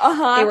mill.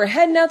 Uh-huh. They were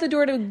heading out the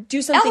door to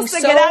do something Elsa,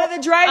 so get out of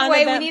the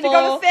driveway. uneventful. We need to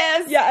go to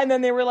Fizz. Yeah, and then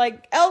they were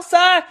like,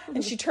 Elsa!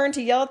 And she turned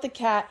to yell at the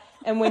cat.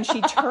 And when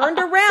she turned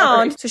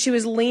around, so she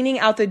was leaning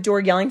out the door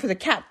yelling for the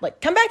cat,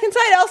 like, come back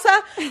inside,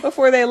 Elsa,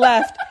 before they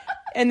left.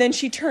 And then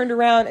she turned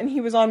around and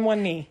he was on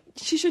one knee.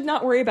 She should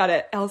not worry about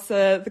it,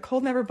 Elsa. The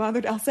cold never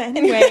bothered Elsa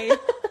anyway.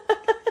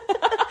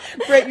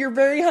 Brett, you're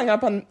very hung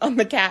up on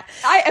the cat.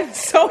 I am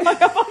so hung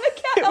up on the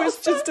cat. It was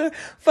just a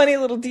funny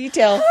little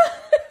detail.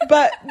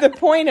 But the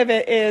point of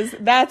it is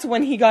that's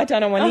when he got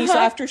down on one knee. So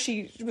after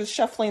she was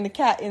shuffling the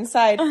cat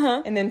inside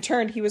and then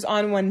turned, he was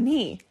on one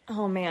knee.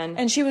 Oh, man.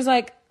 And she was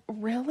like,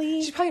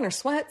 really? She's probably in her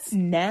sweats.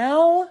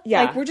 Now?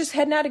 Yeah. Like, we're just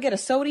heading out to get a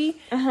sody.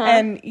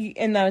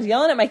 And I was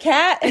yelling at my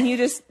cat. And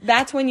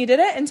that's when you did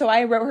it. And so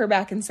I wrote her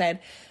back and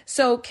said,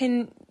 so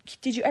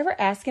did you ever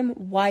ask him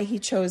why he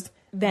chose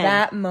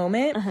that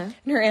moment? And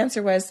her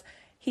answer was,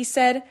 he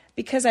said,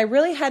 because I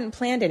really hadn't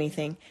planned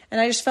anything and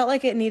I just felt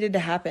like it needed to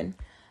happen.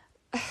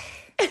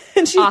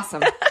 And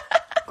Awesome.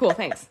 Cool,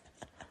 thanks.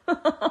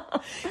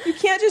 You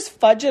can't just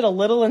fudge it a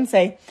little and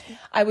say,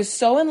 I was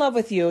so in love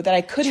with you that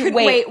I couldn't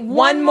wait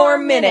one more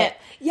minute.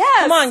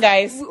 Yes. Come on,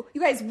 guys. You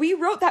guys, we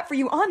wrote that for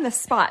you on the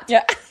spot.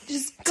 Yeah.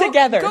 Just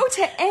Together. Go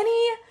to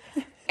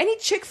any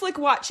chick flick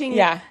watching.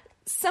 Yeah.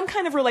 Some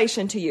kind of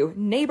relation to you,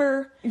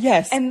 neighbor.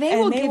 Yes. And they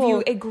will give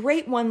you a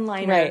great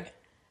one-liner Right.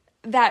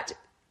 that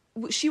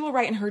she will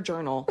write in her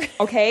journal,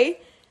 okay?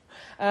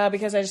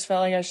 Because I just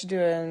felt like I should do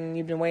it and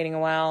you've been waiting a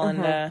while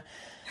and I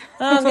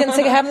was getting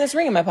sick of having this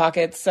ring in my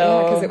pocket.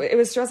 So Because it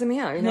was stressing me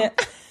out, you know?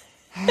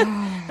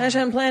 Yeah. I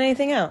shouldn't plan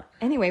anything out.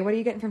 Anyway, what are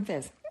you getting from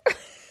Fizz?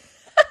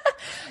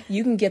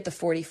 You can get the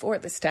 44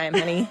 this time,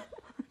 honey.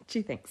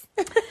 Gee, thanks.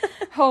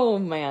 Oh,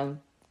 man.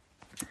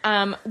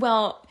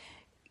 Well,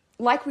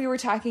 like we were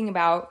talking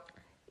about,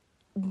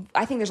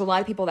 I think there's a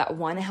lot of people that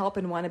want to help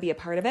and want to be a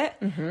part of it,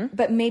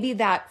 but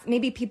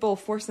maybe people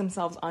force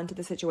themselves onto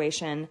the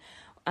situation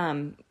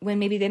when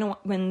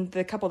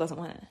the couple doesn't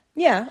want it.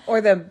 Yeah, or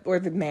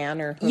the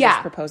man or who's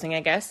proposing, I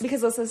guess.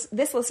 Because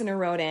this listener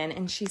wrote in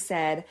and she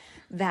said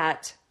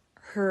that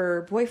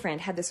her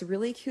boyfriend had this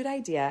really cute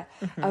idea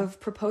of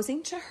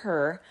proposing to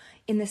her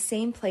in the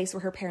same place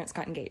where her parents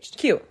got engaged.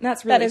 Cute.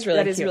 That is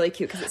really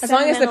cute. As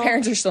long as the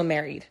parents are still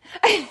married.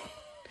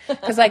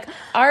 Because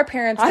our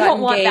parents got engaged. I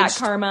don't want that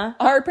karma.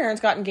 Our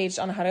parents got engaged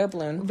on a hot air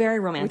balloon. Very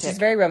romantic. Which is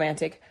very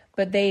romantic.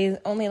 But they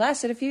only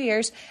lasted a few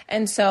years.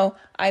 And so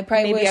I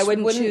probably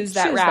wouldn't choose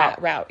that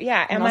route.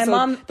 Yeah. And also, my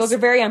mom... Those are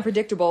very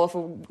unpredictable if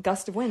a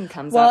gust of wind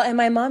comes up. Well, and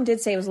my mom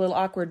did say it was a little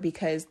awkward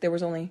because there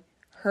was only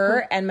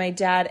her and my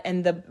dad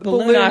and the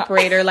balloon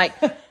operator like...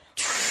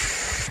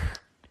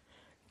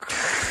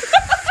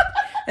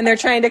 and they're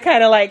trying to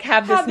kind of like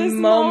have this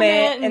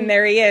moment and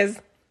there he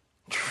is.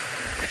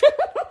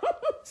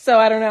 So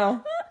I don't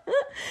know.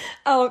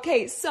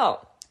 Okay,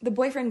 so the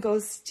boyfriend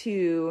goes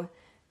to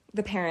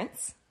the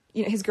parents,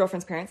 his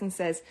girlfriend's parents, and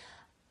says,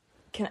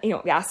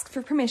 asks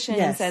for permission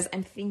and says,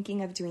 I'm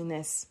thinking of doing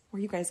this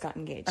where you guys got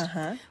engaged.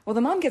 Well,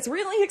 the mom gets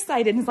really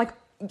excited and is like,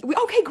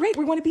 okay, great,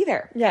 we want to be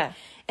there. Yeah.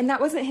 And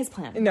that wasn't his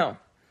plan. No.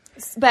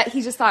 But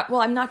he just thought, well,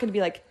 I'm not going to be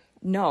like,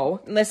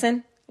 no.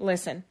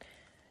 Listen.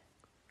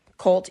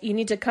 Colt, you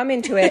need to come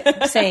into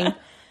it saying,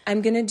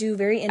 I'm going to do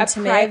very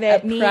intimate, a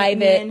private, me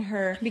and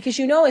her. Because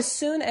as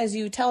soon as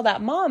you tell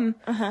that mom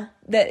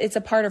that it's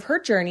a part of her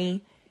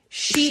journey,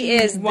 she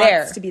is wants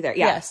there. to be there.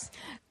 Yeah. Yes.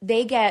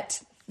 They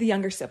get the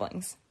younger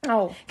siblings.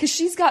 Oh. Because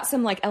she's got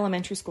some like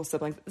elementary school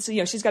siblings. So,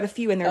 she's got a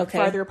few and they're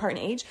farther apart in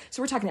age.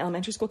 So we're talking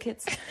elementary school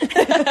kids.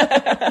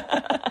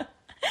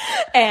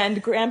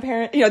 And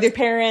grandparents, their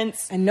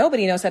parents. And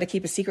nobody knows how to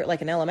keep a secret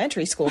like an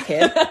elementary school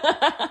kid.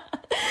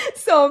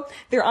 So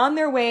they're on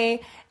their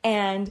way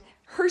and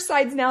her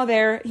side's now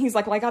there. He's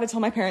like, well, I got to tell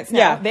my parents now.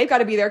 Yeah. They've got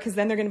to be there because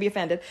then they're going to be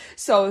offended.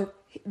 So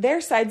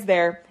their side's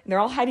there. And they're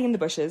all hiding in the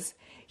bushes.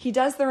 He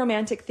does the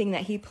romantic thing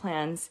that he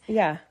plans.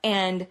 Yeah.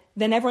 And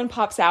then everyone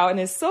pops out and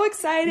is so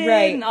excited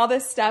and all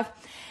this stuff.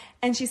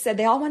 And she said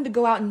they all wanted to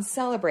go out and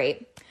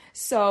celebrate.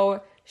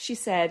 So she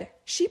said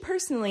she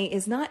personally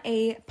is not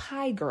a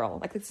pie girl.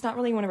 Like, it's not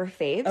really one of her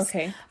faves.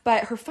 Okay.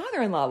 But her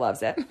father-in-law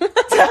loves it.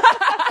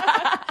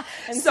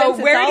 And so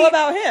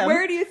about him.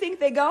 Where do you think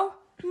they go?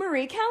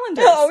 Marie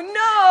Callender's. Oh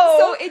no!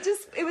 So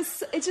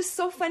it's just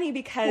so funny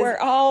because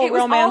where all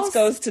romance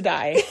goes to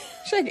die.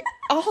 She's like,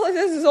 all of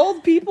this is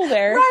old people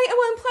there, right?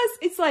 And plus,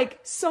 it's like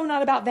so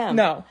not about them.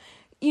 No,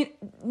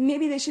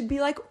 maybe they should be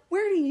like,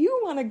 where do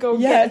you want to go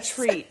Yes.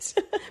 get a treat?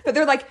 But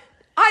they're like,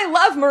 I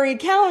love Marie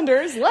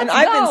calendars. Let's go.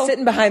 I've been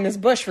sitting behind this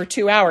bush for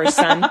 2 hours,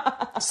 son.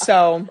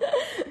 So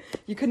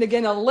You couldn't have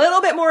gotten a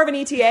little bit more of an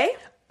ETA?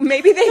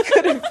 maybe they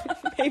could have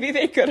maybe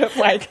they could have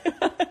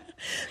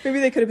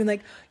been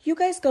like, you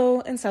guys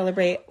go and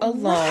celebrate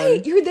alone.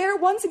 Right. You're there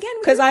once again.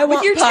 'Cause I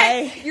want your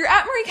pie. You're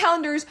at Marie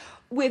calendars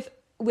with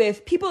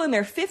people in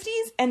their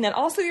 50s and then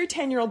also your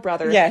 10-year-old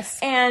brother. Yes.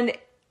 And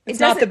It's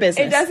not the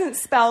business. It doesn't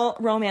spell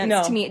romance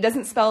No. to me. It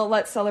doesn't spell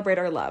let's celebrate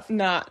our love.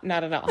 Not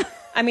at all.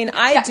 I mean,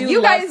 I do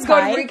You love guys go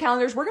to pie. Marie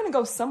calendars. We're going to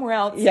go somewhere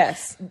else.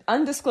 Yes.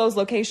 Undisclosed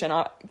location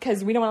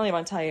because we don't really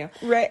want to tell you.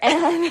 Right.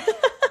 And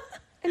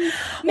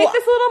make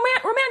this a little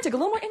romantic, a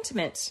little more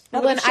intimate.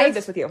 Now that I've shared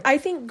this with you. I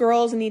think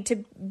girls need to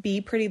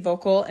be pretty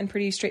vocal and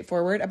pretty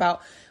straightforward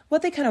about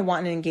what they kind of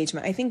want in an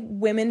engagement. I think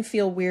women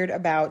feel weird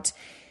about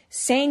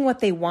saying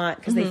what they want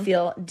because they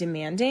feel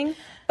demanding.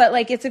 But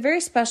like, it's a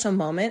very special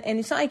moment, and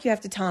it's not like you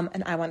have to tell them,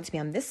 and I want it to be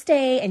on this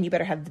day, and you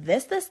better have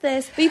this.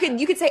 But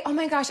you could say, oh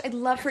my gosh, I'd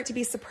love for it to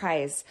be a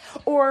surprise.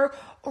 Or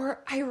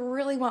I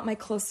really want my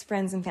close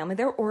friends and family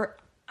there. Or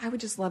I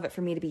would just love it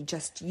for me to be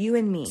just you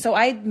and me. So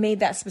I made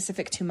that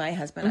specific to my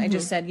husband. I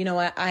just said, you know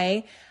what?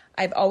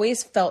 I've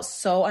always felt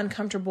so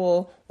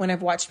uncomfortable when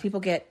I've watched people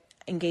get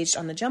engaged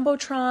on the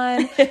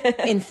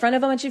Jumbotron in front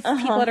of a bunch of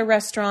people at a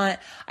restaurant.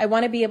 I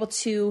want to be able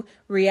to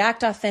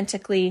react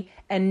authentically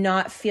and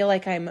not feel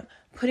like I'm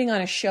putting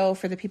on a show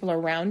for the people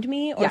around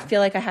me, or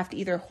feel like I have to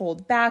either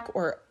hold back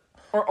or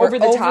over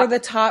the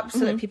top. so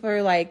that people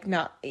are like,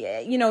 not,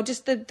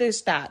 just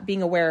there's that,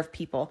 being aware of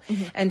people.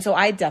 And so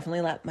I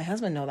definitely let my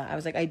husband know that. I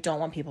was like, I don't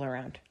want people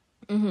around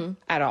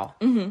at all.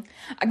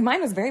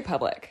 Mine was very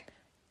public.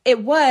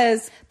 It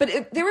was,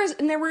 But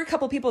there were a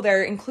couple people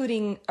there,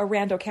 including a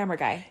rando camera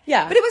guy.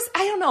 Yeah. But it was,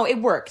 I don't know,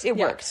 it worked. It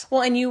worked.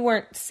 Well, and you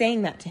weren't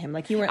saying that to him.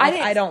 Like, you weren't I like,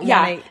 didn't, I don't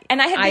yeah. want to.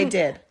 And I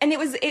did. And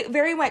it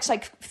very much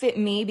like fit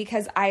me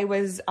because I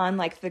was on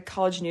like the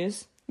college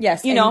news.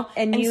 Yes.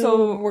 And you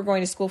so were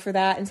going to school for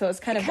that. And so it's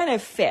kind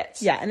of fit.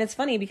 Yeah. And it's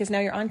funny because now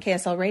you're on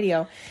KSL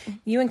radio.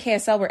 You and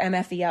KSL were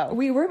MFEO.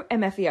 We were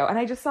MFEO. And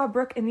I just saw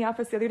Brooke in the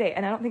office the other day,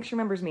 and I don't think she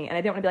remembers me. And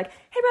I didn't want to be like,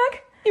 hey,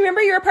 Brooke. You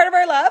remember you were a part of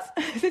our love?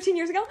 15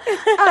 years ago?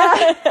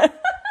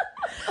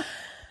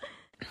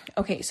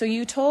 Okay, so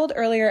you told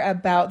earlier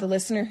about the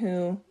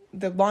listener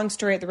the long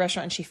story at the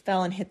restaurant, and she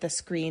fell and hit the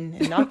screen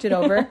and knocked it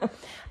over.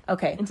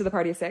 Okay. Into the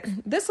party of 6.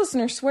 This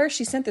listener swears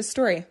she sent this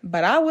story,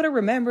 but I would have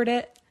remembered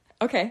it.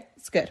 Okay.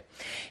 It's good.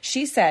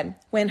 She said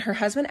when her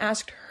husband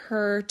asked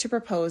her to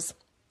propose.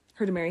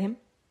 Her to marry him?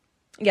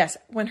 Yes,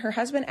 when her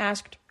husband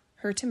asked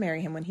her to marry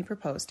him when he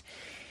proposed,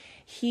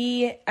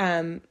 he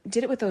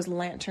did it with those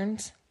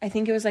lanterns. I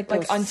think it was like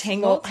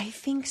untangled? I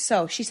think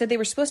so. She said they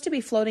were supposed to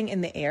be floating in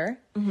the air,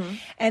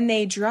 and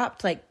they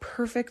dropped like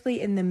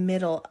perfectly in the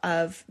middle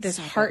of this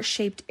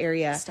heart-shaped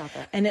area. Stop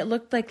it. And it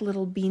looked like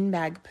little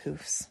beanbag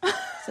poofs.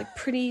 It's like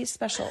pretty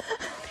special.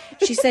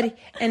 She said,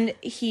 and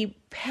he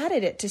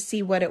patted it to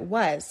see what it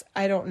was.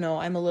 I don't know.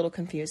 I'm a little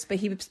confused, but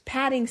he was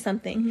patting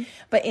something.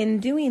 But in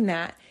doing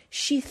that,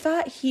 she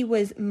thought he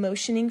was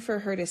motioning for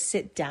her to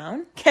sit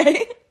down.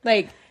 Okay.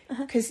 Like,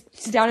 because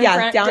down in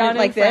front, down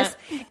like in front.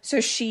 this.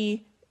 So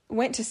she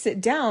went to sit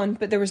down,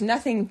 but there was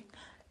nothing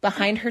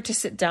behind her to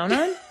sit down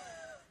on.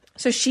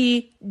 So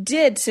she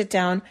did sit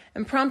down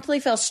and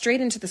promptly fell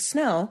straight into the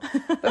snow,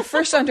 but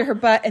first onto her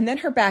butt and then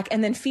her back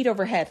and then feet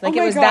overhead. Like,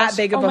 it was that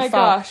big of a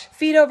fall.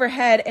 Feet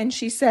overhead. And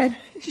she said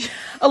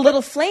a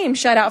little flame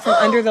shot out from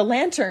under the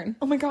lantern.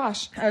 Oh my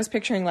gosh. I was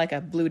picturing like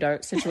a Blue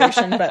Dart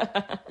situation,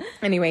 but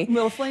anyway.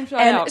 Little flame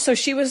shot out. And so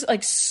she was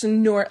like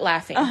snort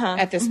laughing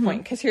at this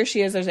point, because here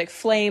she is, there's like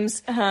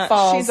flames,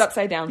 falls. She's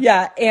upside down.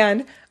 Yeah,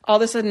 and all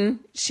of a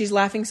sudden she's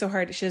laughing so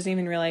hard she doesn't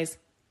even realize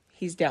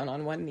he's down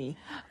on one knee.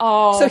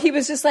 Oh. So he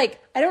was just like,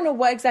 I don't know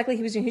what exactly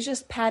he was doing. He was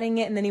just patting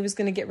it, and then he was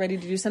going to get ready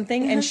to do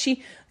something, and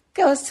she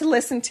goes to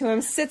listen to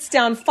him, sits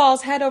down,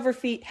 falls head over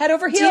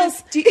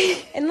heels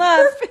in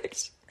love.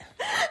 Perfect.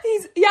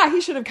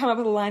 He should have come up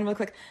with a line real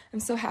quick. I'm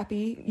so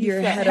happy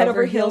you're head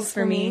over heels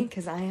for me,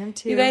 because I am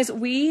too. You guys,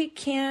 we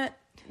can't.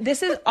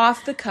 This is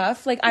off the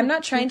cuff. Like, I'm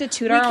not trying to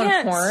toot our own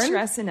horn. We can't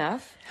stress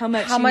enough how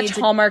much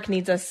Hallmark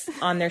needs us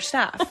on their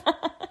staff.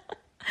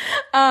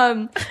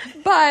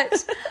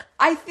 But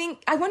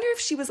I wonder if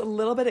she was a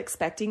little bit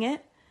expecting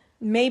it.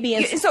 Maybe.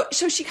 And so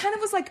she kind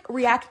of was like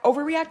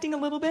overreacting a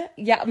little bit.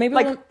 Yeah, maybe.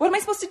 Like, what am I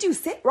supposed to do?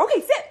 Sit?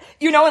 Okay, sit.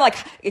 And like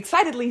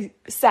excitedly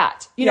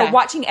sat,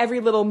 watching every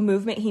little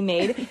movement he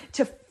made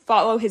to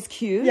follow his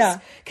cues. Yeah.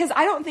 Because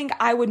I don't think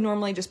I would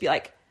normally just be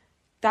like,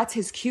 that's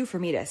his cue for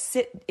me to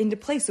sit into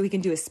place so he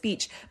can do a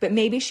speech. But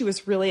maybe she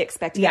was really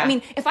expecting it. I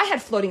mean, if I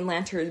had floating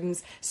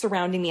lanterns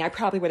surrounding me, I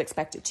probably would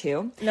expect it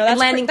too. No,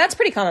 that's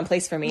pretty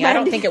commonplace for me. I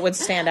don't think it would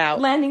stand out.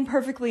 Landing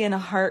perfectly in a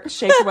heart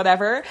shape or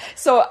whatever.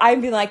 So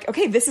I'd be like,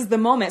 okay, this is the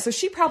moment. So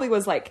she probably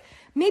was like,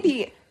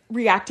 maybe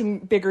reacting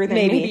bigger than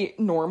maybe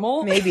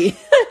normal. Maybe.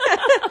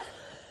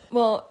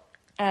 Well,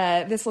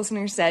 this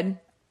listener said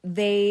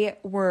they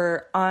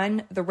were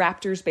on the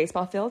Raptors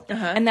baseball field.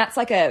 And that's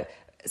like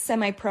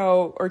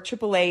semi-pro or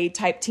AAA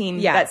type team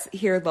Yeah. that's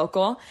here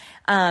local.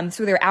 So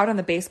they're out on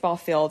the baseball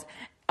field.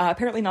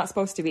 Apparently not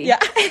supposed to be. Yeah.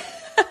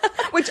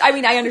 Which, I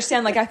mean, I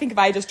understand. Like, I think if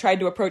I just tried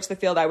to approach the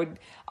field, I would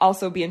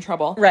also be in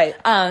trouble. Right.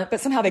 But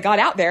somehow they got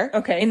out there.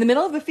 Okay. In the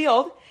middle of the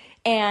field.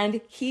 And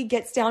he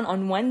gets down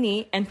on one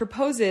knee and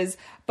proposes,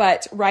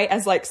 but right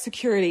as like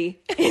security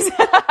is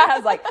I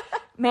was like,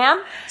 ma'am,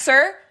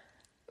 sir,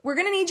 we're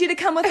going to need you to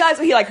come with us.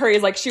 He like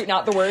hurries, like shooting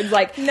out the words,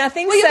 like,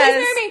 Nothing will you please says,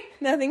 marry me?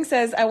 nothing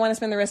says, I want to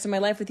spend the rest of my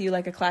life with you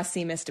like a Class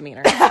C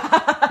misdemeanor.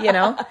 You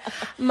know?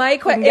 can It get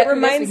through this, we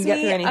reminds can get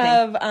through me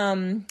anything.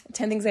 of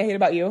 10 Things I Hate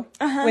About You.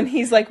 When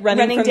he's like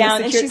running from down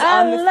the and security. she's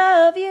on I the-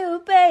 love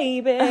you,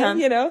 baby.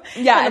 You know?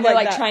 Yeah, Kind and of they're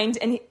like that.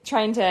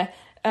 trying to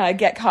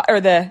get caught,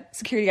 or the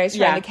security guy's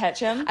trying Yeah. to catch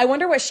him. I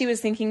wonder what she was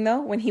thinking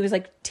though when he was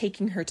like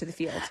taking her to the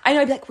field. I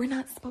know, I'd be like, we're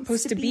not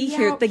supposed To be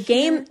here. out The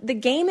game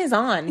is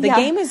on. The Yeah.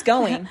 game is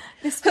going.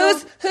 This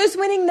Who's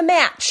winning the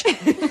match?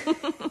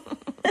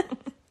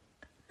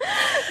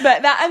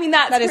 But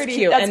that's That is pretty,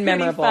 cute that's and pretty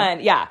memorable.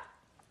 fun. Yeah.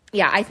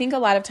 Yeah, I think a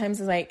lot of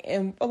times is like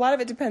a lot of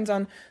it depends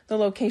on the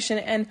location,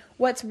 and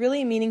what's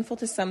really meaningful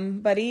to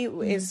somebody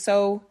is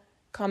so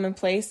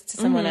commonplace to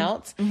someone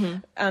else.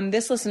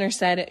 This listener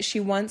said she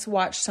once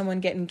watched someone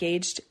get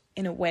engaged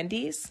in a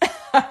Wendy's.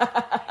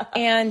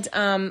 And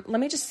let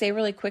me just say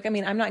really quick, I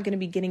mean, I'm not going to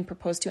be getting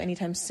proposed to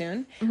anytime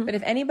soon, but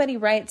if anybody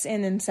writes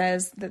in and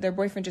says that their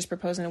boyfriend just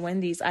proposed in a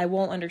Wendy's, I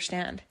won't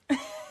understand.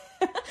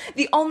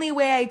 The only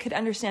way I could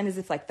understand is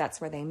if like that's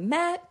where they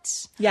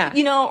met. Yeah.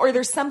 You know, or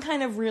there's some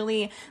kind of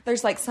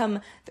there's like some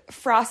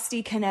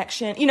frosty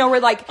connection, you know, where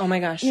like, Oh my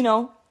gosh. you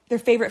know, their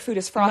favorite food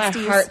is Frosties.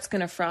 My heart's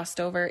going to frost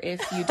over if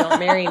you don't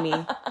marry me.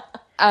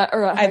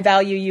 Or I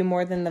value you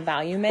more than the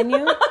value menu.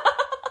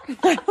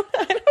 I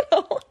don't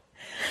know.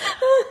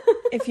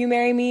 If you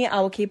marry me, I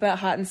will keep it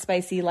hot and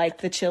spicy like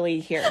the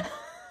chili here.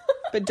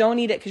 But don't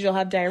eat it because you'll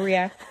have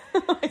diarrhea.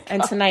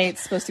 And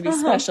tonight's supposed to be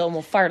special and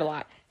we'll fart a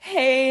lot.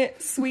 hey,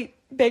 sweet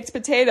baked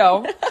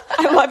potato,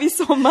 I love you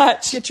so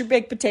much. Get your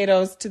baked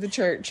potatoes to the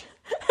church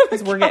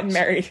because we're getting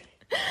married.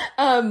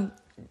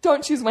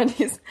 Don't choose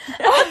Wendy's.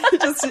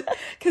 Just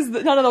because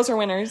none of those are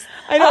winners.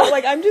 I know,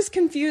 like, I'm just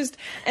confused.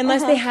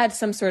 Unless they had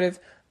some sort of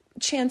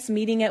chance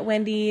meeting at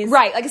Wendy's.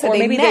 Right, like I said, or they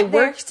maybe met they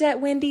there worked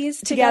at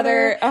Wendy's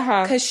together.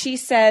 together. Because she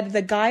said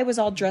the guy was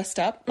all dressed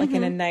up, like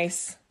in a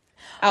nice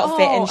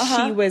outfit, and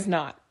she was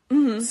not.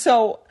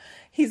 So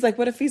he's like,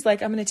 what if he's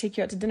like, I'm going to take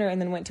you out to dinner,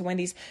 and then went to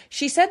Wendy's.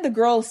 She said the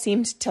girl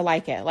seemed to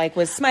like it, like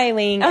was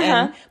smiling.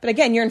 But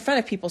again, you're in front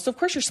of people, so of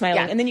course you're smiling.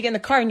 Yeah. And then you get in the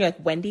car and you're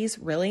like, Wendy's?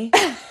 Really?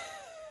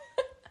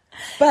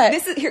 But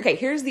This is here. Okay,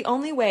 here's the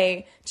only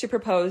way to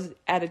propose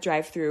at a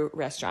drive-through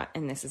restaurant,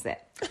 and this is it.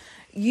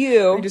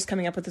 you're just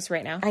coming up with this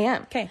right now? I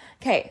am. Okay.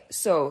 Okay,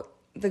 so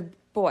the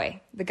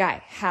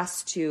guy,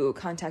 has to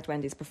contact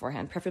Wendy's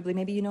beforehand. Preferably,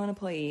 maybe you know an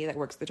employee that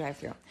works the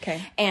drive-thru.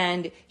 Okay.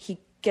 And he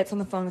gets on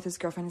the phone with his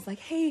girlfriend. He's like,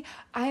 hey,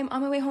 I'm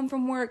on my way home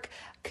from work.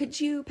 Could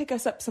you pick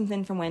us up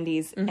something from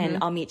Wendy's and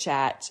I'll meet you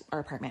at our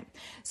apartment?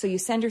 So you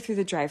send her through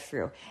the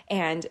drive-thru,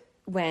 and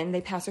when they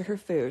pass her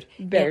food,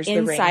 There's the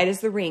ring. inside is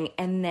the ring,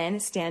 and then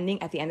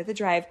standing at the end of the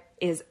drive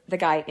is the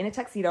guy in a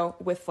tuxedo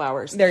with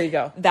flowers. There you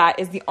go. That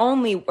is the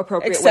only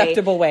appropriate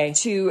Acceptable way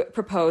to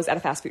propose at a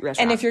fast food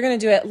restaurant. And if you're going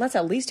to do it, let's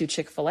at least do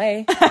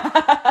Chick-fil-A.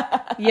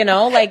 You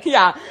know, like,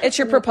 Yeah. it's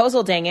your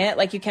proposal, dang it.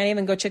 Like, you can't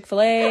even go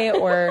Chick-fil-A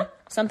or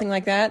something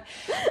like that.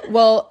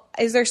 Well,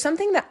 is there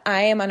something that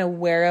I am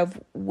unaware of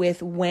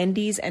with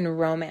Wendy's and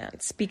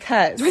romance?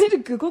 Because do we need to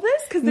Google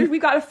this? Because we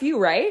got a few,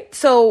 right?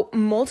 so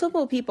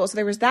multiple people, so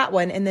there was that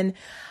one, and then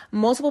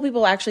multiple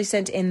people actually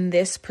sent in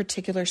this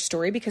particular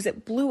story because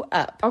it blew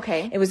up.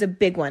 Okay. It was a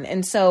big one.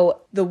 And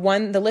so the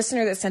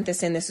listener that sent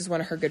this in, this is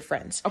one of her good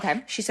friends.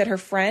 Okay. She said her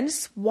friend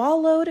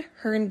swallowed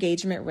her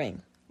engagement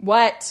ring.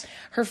 What?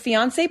 Her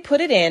fiance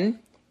put it in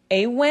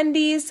a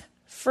Wendy's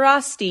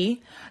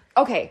Frosty.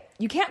 Okay,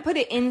 you can't put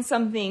it in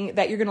something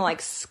that you're gonna like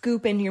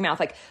scoop into your mouth.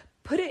 Like,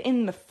 put it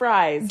in the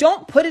fries.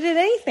 Don't put it in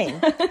anything.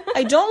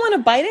 I don't want to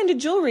bite into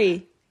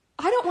jewelry.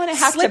 I don't want to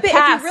have Slip to it if you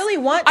pass. really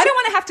want I to. don't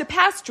want to have to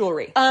pass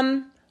jewelry.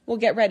 Well,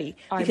 get ready.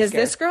 I'm Because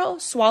scared. this girl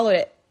swallowed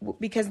it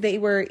because they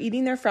were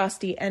eating their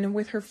Frosty, and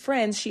with her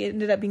friends, she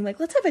ended up being like,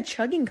 let's have a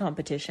chugging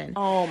competition.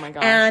 Oh my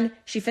gosh. And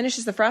she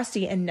finishes the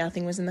Frosty and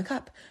nothing was in the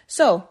cup.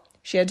 So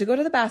she had to go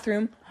to the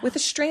bathroom with a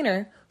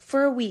strainer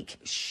for a week.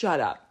 Shut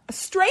up. A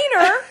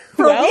strainer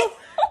for Well, me?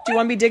 do you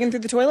want to be digging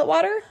through the toilet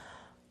water?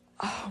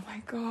 Oh my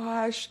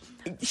gosh.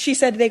 She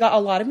said they got a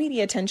lot of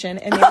media attention,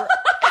 and they were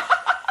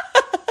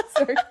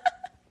Sorry.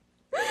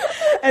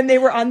 And they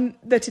were on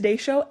the Today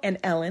Show and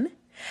Ellen.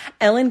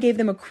 Ellen gave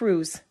them a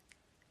cruise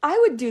I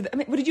would do that. I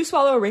mean, did you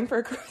swallow a ring for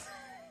a cruise?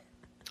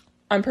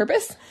 on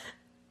purpose.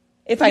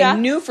 If Yeah. I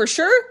knew for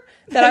sure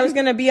that I was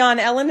going to be on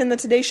Ellen and the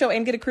Today Show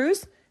and get a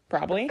cruise,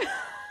 probably.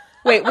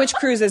 Wait, which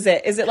cruise is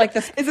it? Is it like the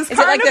Is this it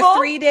like the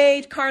Carnival?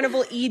 3-day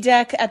Carnival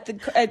E-deck at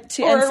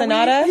to Or are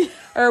Ensenada, we-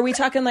 or are we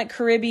talking like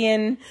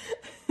Caribbean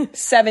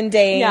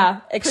 7-day Yeah.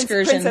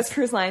 excursions? Princess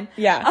Cruise Line.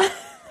 Yeah,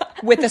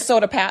 with the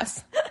soda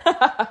pass.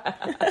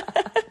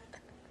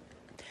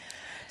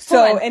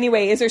 So on.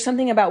 anyway, is there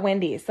something about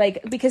Wendy's?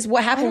 Like, because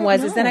what happened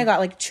is then I got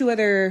like 2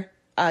 other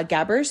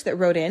gabbers that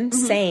wrote in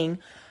saying,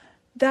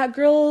 that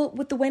girl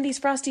with the Wendy's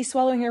Frosty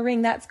swallowing her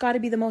ring, that's got to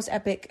be the most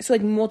epic. So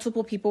like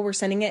multiple people were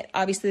sending it.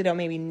 Obviously they don't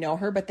maybe know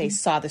her, but they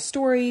saw the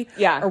story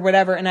or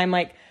whatever. And I'm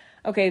like,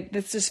 okay,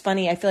 that's just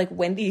funny. I feel like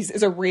Wendy's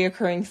is a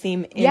reoccurring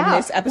theme in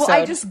this episode.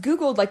 Well, I just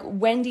Googled like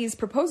Wendy's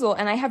proposal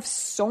and I have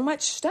so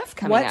much stuff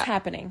coming up. What's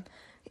happening?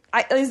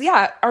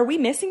 Are we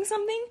missing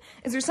something?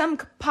 Is there some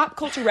pop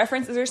culture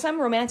reference? Is there some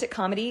romantic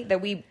comedy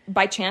that we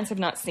by chance have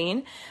not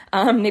seen?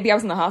 Maybe I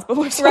was in the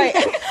hospital or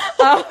something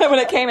when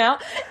it came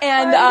out.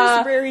 And I'm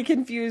just very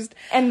confused.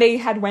 And they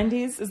had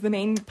Wendy's as the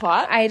main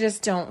plot. I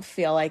just don't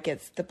feel like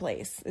it's the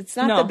place. It's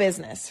not the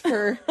business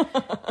for,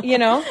 you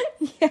know,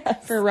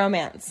 for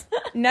romance.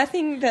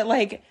 Nothing that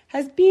like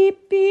has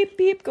beep, beep,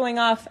 beep going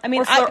off. I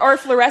mean, or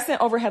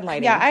fluorescent overhead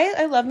lighting. Yeah,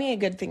 I love me a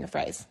good thing of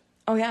fries.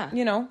 Oh, yeah.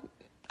 You know,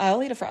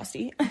 I'll eat a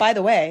Frosty. By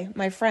the way,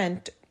 my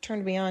friend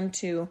turned me on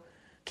to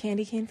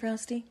candy cane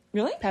Frosty.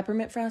 Really?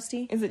 Peppermint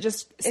Frosty. Is it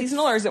just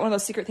seasonal or is it one of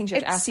those secret things you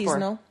have to ask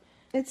for?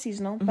 It's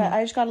seasonal, but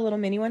I just got a little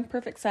mini one,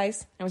 perfect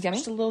size. It was yummy?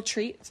 Just a little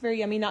treat. It's very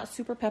yummy, not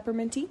super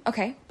pepperminty.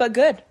 Okay. But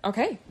good.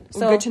 Okay.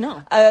 So good to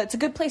know. It's a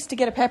good place to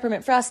get a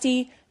peppermint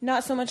Frosty,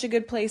 not so much a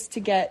good place to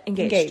get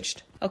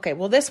engaged. Okay,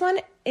 well this one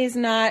is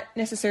not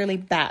necessarily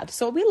bad.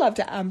 So we love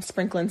to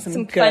sprinkle in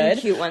some good, fun,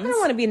 cute ones. I don't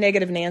want to be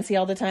negative Nancy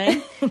all the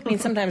time. I mean,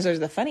 sometimes those are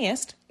the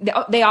funniest.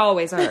 They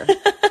always are.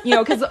 You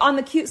know, because on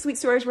the cute, sweet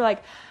stories, we're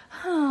like,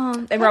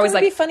 oh. And we're always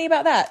like, be funny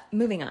about that.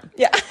 Moving on.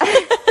 Yeah.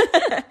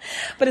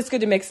 But it's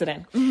good to mix it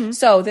in.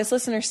 So this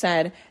listener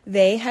said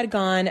they had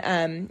gone,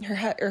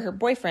 her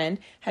boyfriend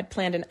had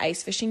planned an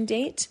ice fishing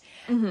date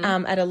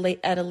at a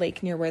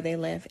lake near where they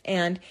live.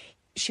 And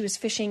she was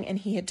fishing and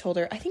he had told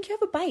her, I think you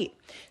have a bite.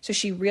 So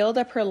she reeled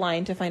up her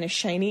line to find a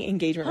shiny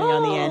engagement ring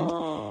on the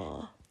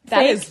end.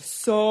 That is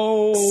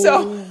so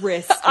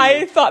risky.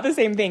 I thought the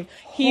same thing.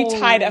 He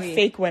tied a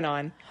fake one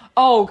on.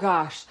 Oh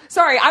gosh.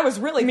 Sorry, I was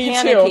really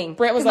panicking. Too.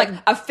 Brett was like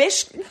a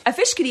fish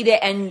could eat it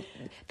and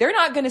they're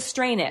not going to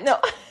strain it. No.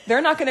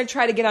 They're not going to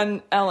try to get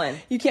on Ellen.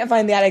 You can't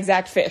find that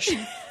exact fish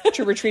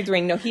to retrieve the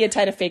ring. No, he had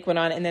tied a fake one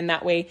on and then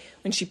that way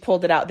when she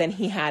pulled it out, then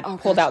he had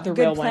pulled out the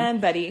real one. Good plan,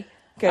 buddy.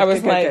 Good, I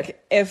was good.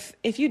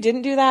 If you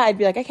didn't do that, I'd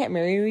be like, I can't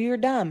marry you. You're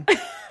dumb.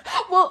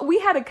 Well, we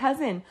had a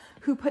cousin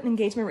who put an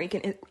engagement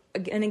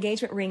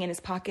ring in his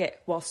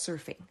pocket while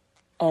surfing.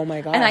 Oh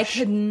my gosh. And I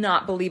could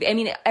not believe it. I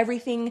mean,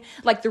 everything,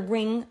 like the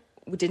ring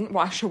didn't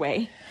wash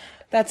away.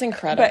 That's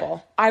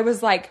incredible. But I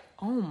was like,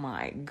 oh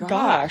my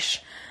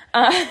gosh.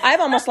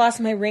 I've almost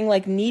lost my ring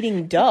like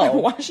kneading dough.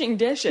 Washing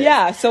dishes.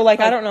 Yeah, so like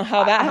I don't know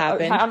how that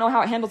happened. I don't know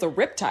how it handles a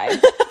riptide.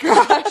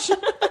 Gosh.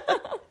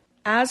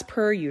 As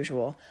per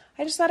usual,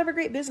 I just thought of a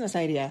great business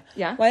idea.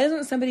 Yeah. Why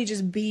doesn't somebody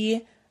just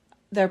be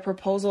their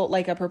proposal,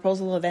 like a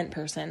proposal event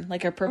person,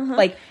 like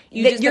like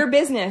your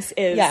business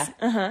is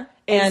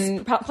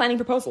and planning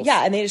proposals.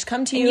 Yeah, and they just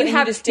come to you and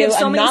you just do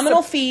a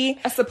nominal fee,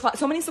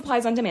 so many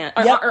supplies on demand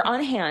or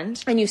on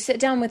hand, and you sit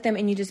down with them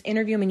and you just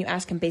interview them and you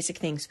ask them basic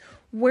things.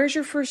 Where's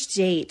your first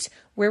date?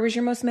 Where was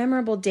your most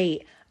memorable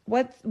date?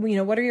 What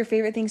are your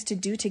favorite things to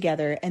do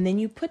together? And then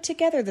you put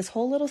together this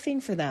whole little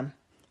thing for them.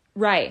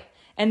 Right.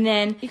 And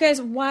then you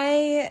guys,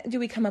 why do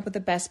we come up with the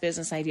best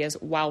business ideas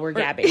while we're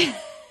gabbing?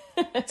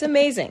 It's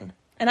amazing.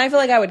 And I feel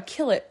like I would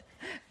kill it.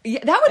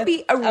 Yeah, that would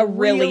be a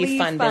really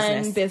fun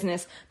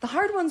business. The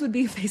hard ones would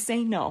be if they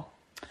say no.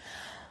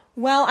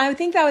 Well, I would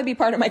think that would be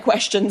part of my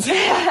questions.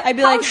 I'd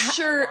be like,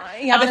 sure.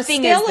 On a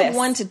scale of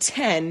 1 to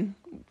 10,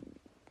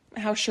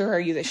 how sure are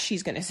you that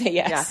she's going to say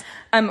yes?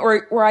 Yeah.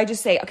 Or I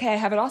just say, okay, I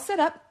have it all set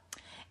up.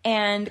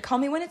 And call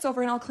me when it's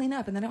over and I'll clean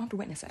up and then I don't have to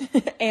witness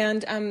it.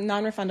 And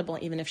non-refundable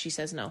even if she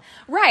says no.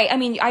 Right. I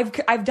mean,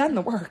 I've done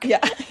the work. Yeah.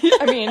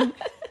 I mean,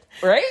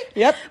 right?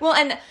 Yep. Well,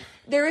 and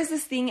there is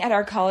this thing at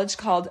our college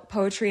called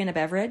Poetry and a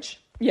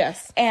Beverage.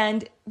 Yes.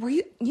 And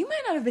you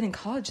might not have been in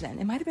college then.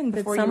 It might have been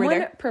before you were there.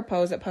 Did someone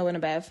propose at Poe and a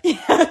Bev?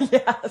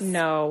 Yes.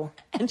 No.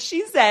 And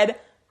she said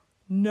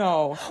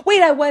no.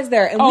 Wait, I was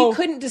there and we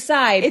couldn't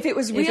decide if it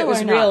was real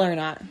or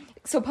not.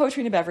 So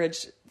Poetry and a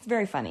Beverage, it's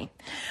very funny.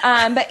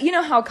 But you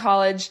know how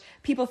college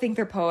people think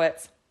they're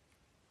poets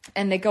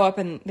and they go up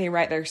and they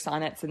write their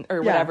sonnets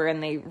or whatever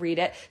and they read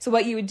it. So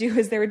what you would do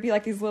is there would be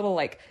like these little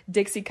like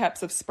Dixie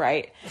cups of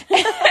Sprite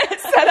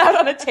set out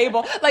on a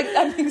table. Like,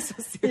 I'm being so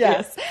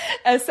serious.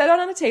 Set out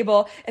on a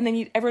table and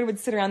then everyone would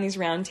sit around these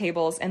round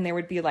tables and there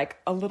would be like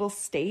a little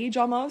stage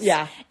almost.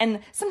 Yeah.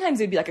 And sometimes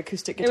it would be like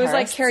acoustic guitarists. It was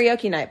like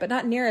karaoke night, but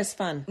not near as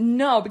fun.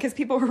 No, because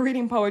people were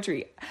reading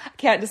poetry. I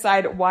can't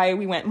decide why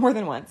we went more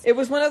than once. It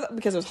was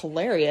because it was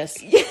hilarious.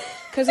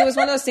 Because it was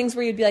one of those things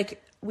where you'd be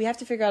like, we have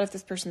to figure out if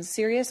this person's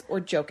serious or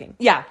joking.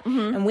 Yeah.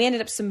 Mm-hmm. And we ended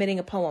up submitting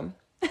a poem.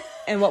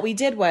 And what we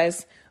did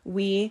was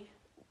we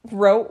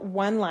wrote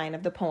one line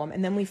of the poem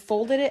and then we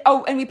folded it.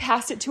 Oh, and we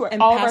passed it to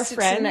all of our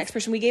friends. To the next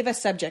person. We gave a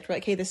subject. We're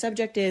like, hey, the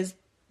subject is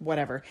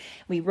whatever.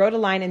 We wrote a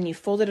line and you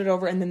folded it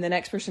over, and then the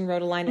next person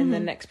wrote a line, and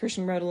then the next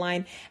person wrote a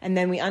line, and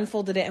then we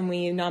unfolded it and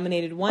we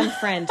nominated one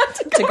friend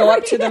to go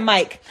up to the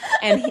mic,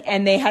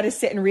 and they had to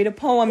sit and read a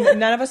poem.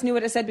 None of us knew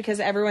what it said because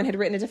everyone had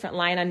written a different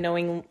line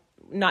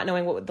not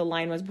knowing what the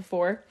line was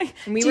before.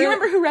 And Do you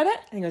remember who read it?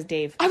 I think it was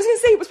Dave. I was going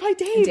to say it was probably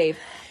Dave. Dave.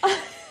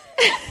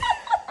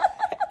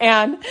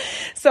 And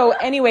so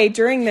anyway,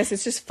 during this,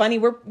 it's just funny.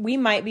 We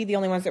might be the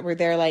only ones that were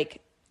there,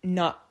 like,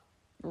 not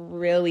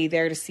really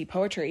there to see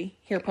poetry,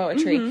 hear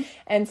poetry. Mm-hmm.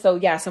 And so,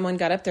 yeah, someone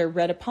got up there,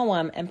 read a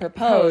poem and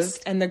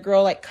proposed. And the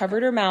girl, like,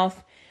 covered her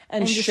mouth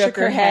and shook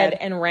her head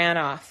and ran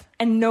off.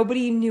 And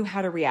nobody knew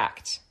how to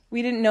react.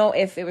 We didn't know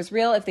if it was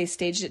real, if they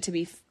staged it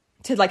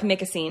to like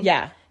make a scene.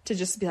 Yeah. To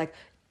just be like,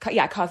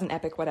 yeah, cause an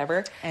epic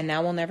whatever. And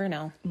now we'll never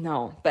know.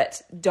 No,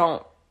 but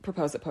don't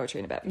propose at Poetry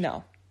in a Beverage.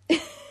 No.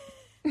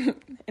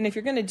 And if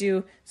you're going to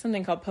do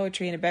something called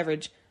Poetry in a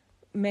Beverage,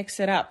 mix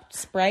it up.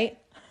 Sprite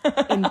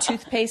in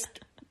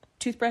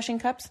toothbrushing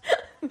cups.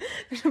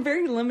 There's a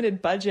very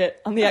limited budget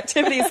on the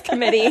activities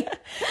committee.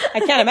 I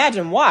can't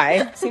imagine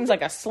why. Seems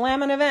like a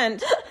slamming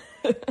event.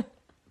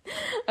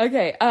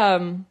 Okay.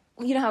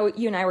 You know how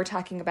you and I were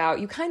talking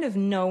about, you kind of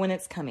know when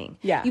it's coming.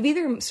 Yeah. You've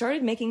either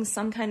started making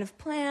some kind of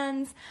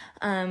plans,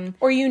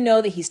 or you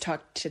know that he's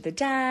talked to the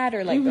dad,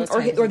 or like those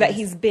or that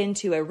he's been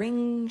to a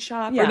ring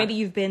shop, yeah. or maybe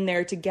you've been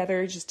there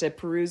together just to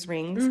peruse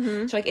rings.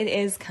 Mm-hmm. So like it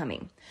is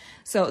coming.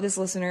 So this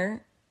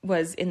listener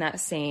was in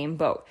that same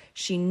boat.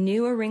 She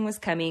knew a ring was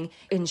coming,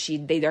 and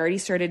they'd already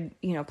started,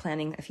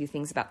 planning a few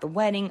things about the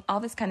wedding,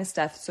 all this kind of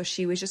stuff. So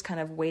she was just kind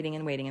of waiting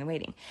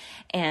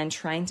and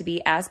trying to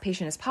be as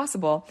patient as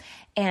possible.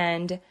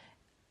 And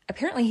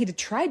apparently he'd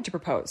tried to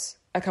propose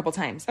a couple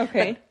times.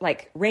 Okay. But,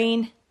 like,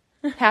 rain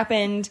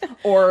happened,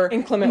 or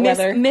inclement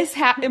weather.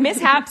 Mishaps,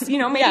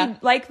 maybe yeah.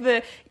 like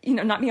the,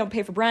 not being able to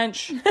pay for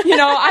brunch,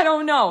 I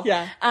don't know.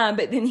 Yeah.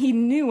 But then he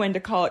knew when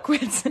to call it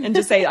quits and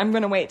just say, I'm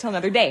going to wait till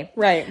another day.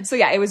 Right. So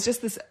yeah, it was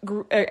just this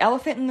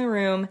elephant in the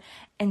room.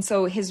 And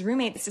so his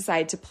roommates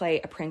decided to play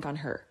a prank on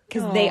her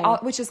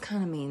because which is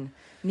kind of mean.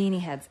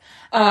 Meanie heads.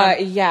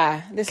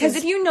 Yeah. Because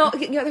if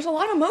there's a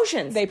lot of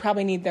emotions. They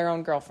probably need their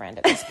own girlfriend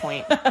at this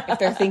point. If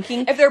they're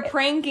thinking. If they're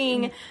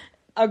pranking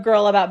a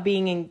girl about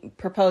being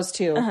proposed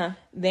to,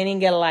 they didn't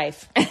get a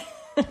life.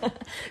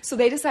 So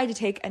they decided to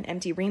take an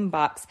empty ring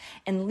box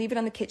and leave it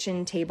on the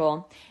kitchen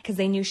table because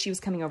they knew she was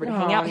coming over to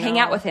hang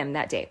out with him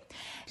that day.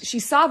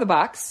 She saw the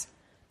box,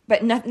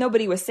 but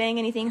nobody was saying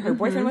anything. Her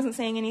boyfriend wasn't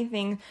saying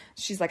anything.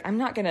 She's like, I'm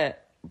not going to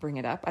bring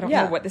it up. I don't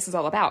know what this is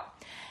all about.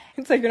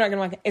 It's like, you're not going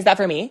to want is that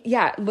for me?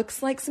 Yeah,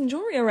 looks like some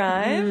jewelry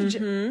arrived.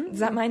 Is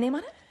that my name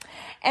on it?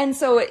 And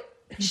so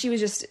she was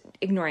just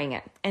ignoring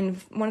it. And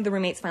one of the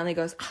roommates finally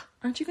goes,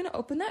 aren't you going to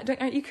open that?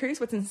 Aren't you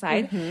curious what's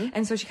inside?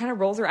 And so she kind of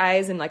rolls her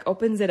eyes and like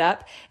opens it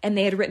up. And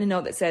they had written a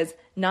note that says,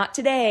 not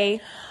today.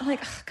 I'm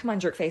like, come on,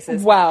 jerk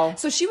faces. Wow.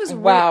 So she was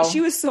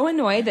she was so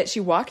annoyed that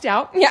she walked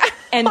out. Yeah.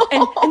 and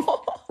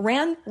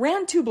ran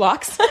 2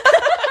 blocks.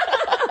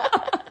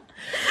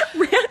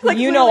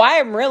 I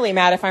am really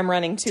mad if I'm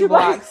running 2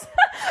 blocks.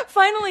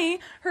 Finally,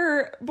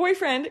 her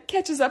boyfriend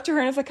catches up to her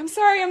and is like, I'm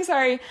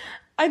sorry.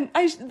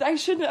 I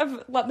shouldn't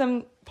have let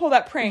them pull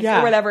that prank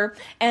or whatever.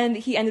 And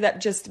he ended up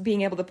just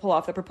being able to pull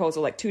off the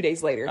proposal like 2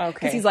 days later. Okay.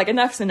 Because he's like,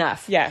 enough's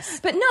enough. Yes.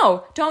 But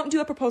no, don't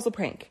do a proposal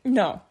prank.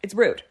 No. It's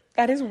rude.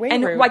 That is way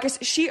rude. And like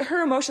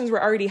her emotions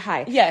were already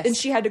high. Yes. And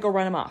she had to go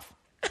run them off.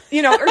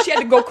 Or she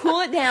had to go cool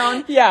it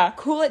down. Yeah.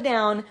 Cool it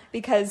down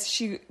because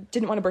she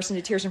didn't want to burst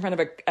into tears in front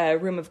of a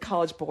room of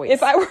college boys.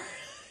 If I were...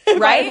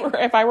 Right?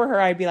 If I were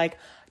her, I'd be like,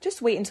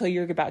 just wait until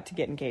you're about to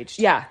get engaged.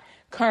 Yeah.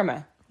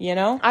 Karma,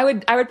 I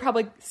would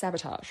probably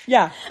sabotage.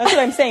 Yeah, that's what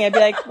I'm saying. I'd be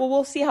like, well,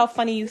 we'll see how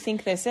funny you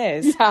think this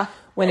is. Yeah.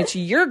 When it's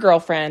your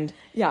girlfriend.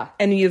 Yeah.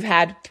 And you've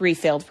had 3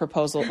 failed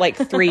proposals, like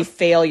 3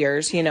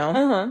 failures,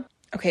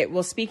 Okay,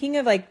 well, speaking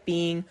of like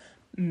being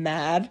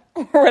mad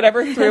or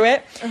whatever through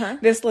it,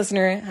 this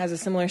listener has a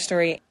similar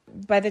story.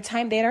 By the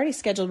time they had already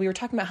scheduled, we were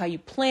talking about how you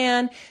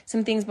plan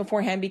some things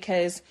beforehand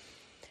because...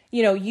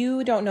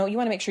 you don't know. You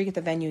want to make sure you get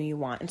the venue you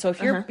want. And so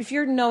if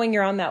you're knowing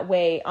you're on the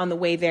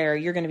way there,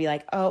 you're going to be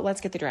like, oh, let's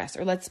get the dress,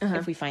 or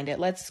if we find it,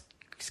 let's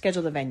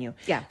schedule the venue.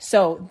 Yeah.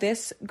 So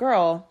this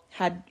girl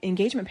had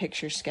engagement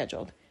pictures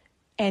scheduled,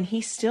 and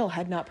he still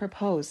had not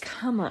proposed.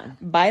 Come on.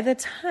 By the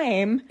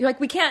time you're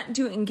like, we can't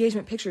do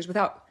engagement pictures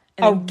without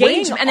an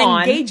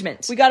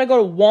engagement. We got to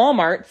go to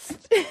Walmart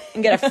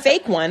and get a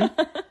fake one.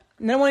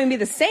 And then it won't even be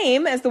the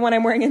same as the one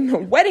I'm wearing in the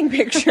wedding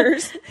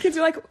pictures. Kids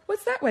are like,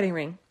 what's that wedding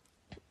ring?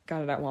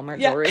 Got it at Walmart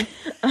jewelry.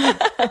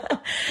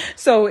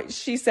 So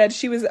she said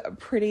she was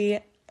pretty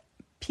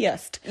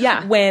pissed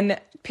when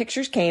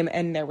pictures came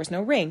and there was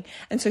no ring.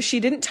 And so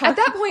she didn't talk. At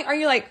that point, are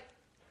you like,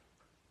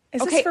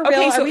 is this for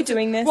real? Are we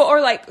doing this? Well,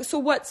 or like, so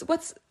what's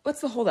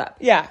the holdup?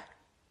 Yeah.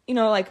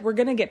 Like, we're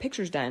going to get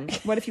pictures done.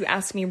 What if you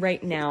ask me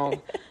right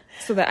now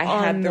so that I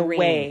had the ring?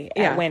 Way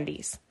at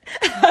Wendy's.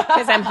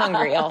 Because I'm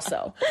hungry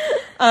also.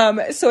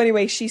 So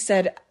anyway, she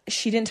said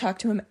she didn't talk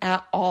to him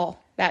at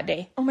all that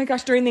day. Oh my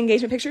gosh, during the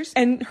engagement pictures?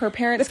 And her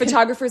parents... The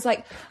photographer's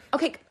like,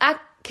 okay,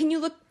 can you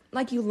look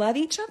like you love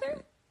each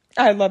other?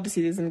 I'd love to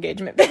see these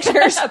engagement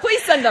pictures.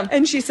 Please send them.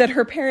 And she said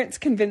her parents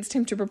convinced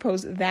him to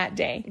propose that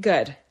day.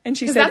 Good. And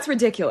she said that's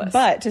ridiculous.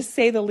 But to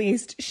say the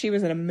least, she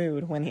was in a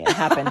mood when it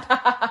happened.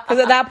 Because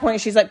at that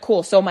point, she's like,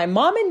 cool. So my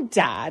mom and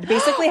dad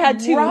basically had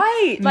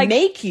to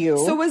make you.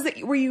 So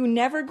were you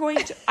never going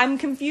to? I'm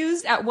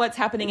confused at what's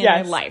happening in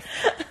Yes. my life.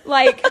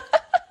 Like,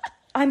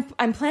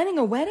 I'm planning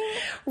a wedding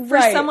for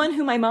someone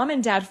who my mom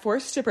and dad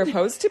forced to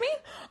propose to me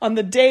on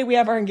the day we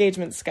have our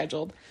engagement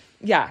scheduled.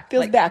 Yeah,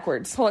 Feels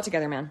backwards. Pull it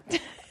together, man.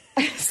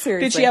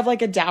 Seriously. Did she have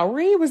like a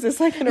dowry? Was this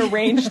like an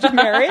arranged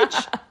marriage?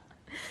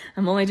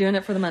 I'm only doing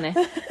it for the money.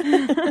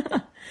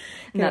 And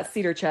that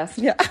cedar chest.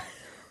 Yeah. Oh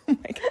my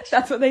gosh.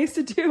 That's what they used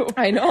to do.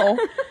 I know.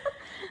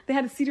 They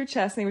had a cedar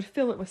chest and they would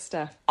fill it with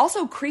stuff.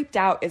 Also, creeped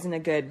out isn't a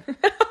good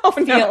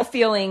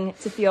feeling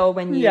to feel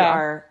when you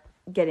are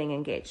getting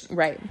engaged.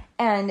 Right.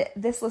 And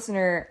this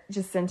listener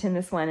just sent in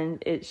this one,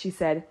 and she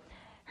said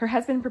her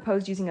husband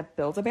proposed using a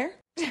Build-A-Bear.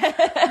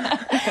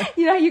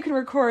 You know how you can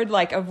record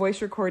like a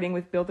voice recording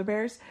with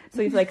Build-A-Bears?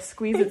 So you like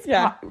squeeze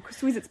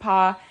its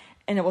paw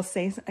and it will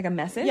say like a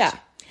message. Yeah.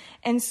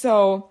 And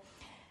so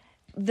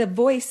the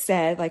voice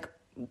said like,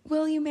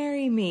 will you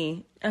marry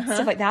me?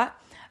 Stuff like that.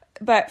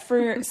 But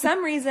for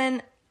some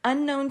reason,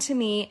 unknown to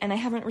me, and I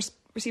haven't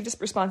received a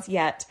response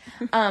yet,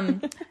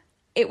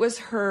 it was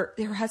her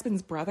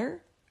husband's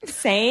brother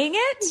saying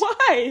it.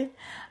 Why?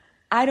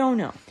 I don't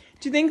know.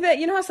 Do you think that,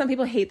 you know how some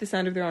people hate the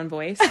sound of their own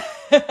voice?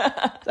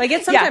 Like,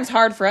 it's sometimes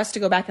hard for us to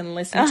go back and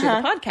listen to the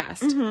podcast.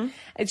 Mm-hmm.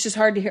 It's just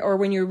hard to hear. Or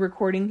when you're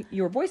recording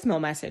your voicemail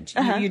message,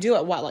 you do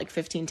it, like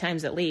 15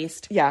 times at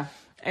least? Yeah.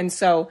 And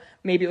so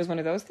maybe it was one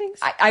of those things?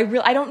 I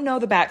don't know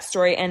the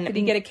backstory. And did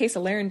he get a case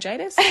of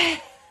laryngitis?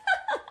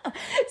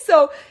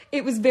 So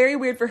it was very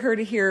weird for her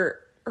to hear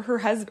her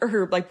husband or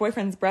her like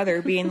boyfriend's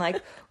brother being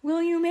like,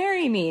 will you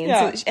marry me?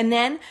 And, and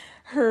then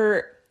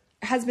her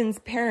husband's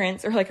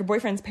parents or like her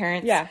boyfriend's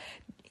parents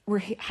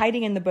were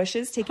hiding in the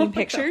bushes taking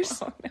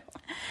pictures. Oh, no.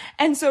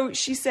 And so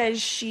she says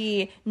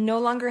she no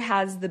longer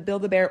has the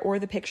Build-A-Bear or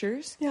the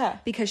pictures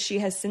because she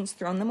has since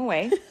thrown them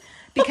away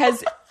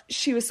because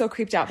she was so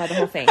creeped out by the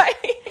whole thing.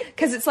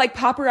 Because it's like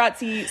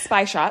paparazzi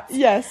spy shots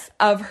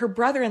of her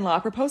brother-in-law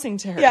proposing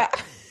to her. Yeah.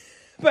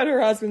 But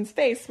her husband's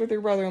face with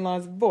her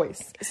brother-in-law's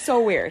voice.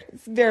 So weird.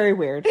 It's very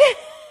weird.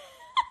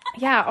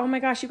 Yeah. Oh my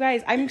gosh, you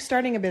guys, I'm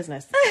starting a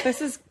business.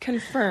 This is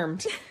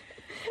confirmed.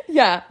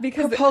 Yeah.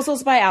 Because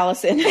Proposals by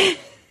Allison.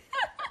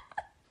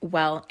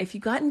 Well, if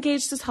you got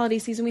engaged this holiday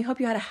season, we hope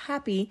you had a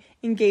happy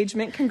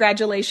engagement.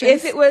 Congratulations.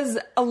 If it was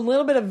a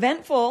little bit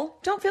eventful,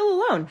 don't feel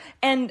alone.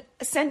 And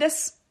send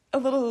us a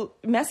little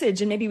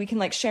message and maybe we can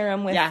like share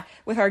them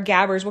with our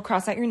gabbers. We'll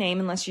cross out your name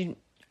unless you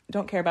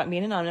don't care about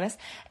being anonymous.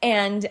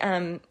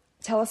 And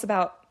tell us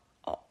about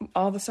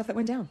all the stuff that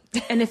went down.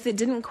 And if it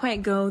didn't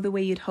quite go the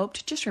way you'd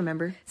hoped, just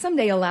remember,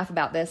 someday you'll laugh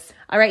about this.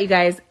 All right, you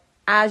guys,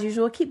 as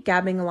usual, keep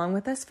gabbing along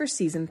with us for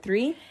season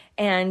 3.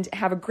 And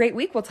have a great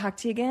week. We'll talk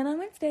to you again on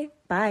Wednesday.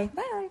 Bye.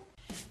 Bye.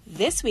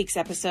 This week's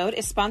episode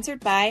is sponsored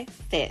by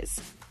Fizz.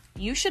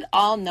 You should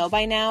all know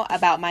by now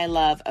about my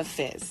love of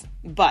Fizz.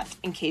 But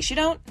in case you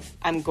don't,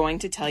 I'm going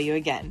to tell you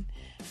again.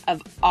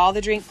 Of all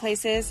the drink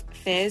places,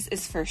 Fizz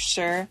is for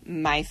sure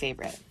my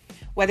favorite.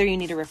 Whether you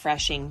need a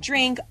refreshing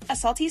drink, a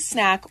salty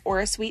snack, or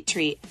a sweet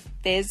treat,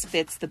 Fizz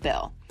fits the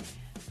bill.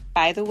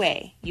 By the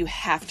way, you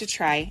have to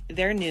try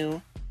their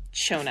new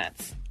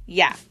Chonuts.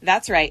 Yeah,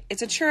 that's right.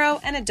 It's a churro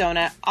and a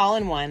donut all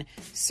in one,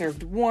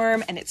 served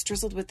warm, and it's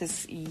drizzled with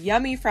this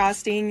yummy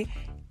frosting.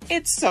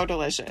 It's so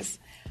delicious.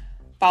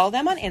 Follow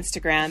them on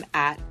Instagram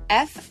at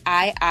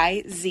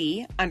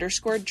FIIZ_drinks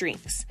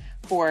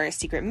for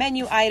secret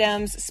menu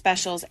items,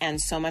 specials, and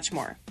so much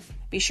more.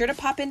 Be sure to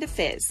pop into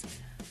Fizz.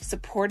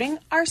 Supporting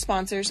our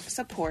sponsors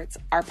supports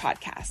our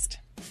podcast.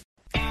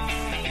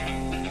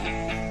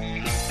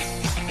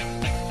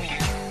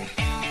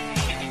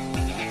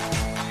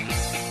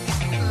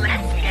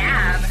 Let's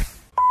gab.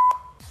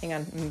 Hang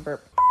on,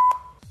 burp.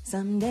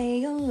 Someday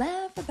you'll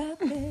laugh about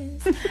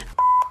this.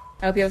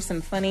 I hope you have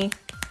some funny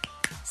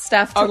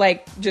stuff to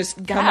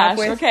just come up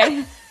with.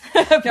 Okay.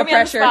 No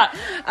pressure.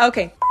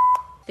 Okay.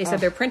 They said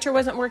their printer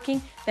wasn't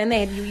working. Then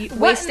they had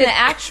wasted the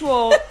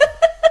actual.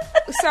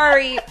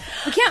 Sorry,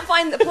 we can't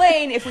find the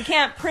plane if we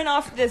can't print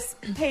off this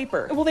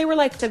paper. Well, they were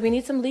like, we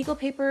need some legal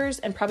papers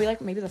and probably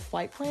maybe the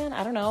flight plan.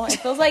 I don't know. It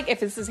feels like if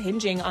this is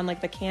hinging on the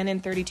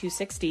Canon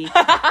 3260,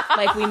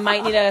 we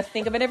might need to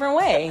think of a different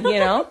way, you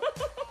know?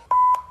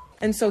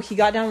 And so he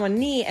got down on one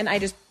knee and I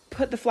just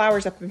put the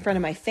flowers up in front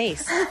of my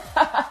face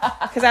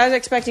because I was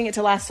expecting it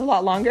to last a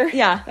lot longer.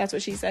 Yeah. That's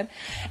what she said.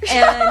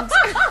 And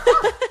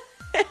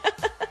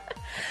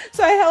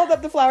so I held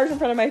up the flowers in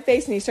front of my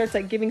face and he starts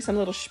giving some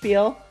little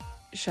spiel.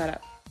 Shut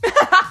up.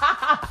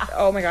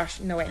 Oh my gosh,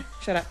 no way.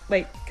 Shut up.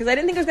 Because I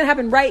didn't think it was going to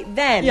happen right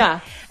then.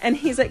 Yeah. And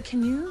he's like,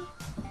 can you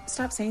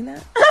stop saying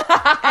that?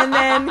 And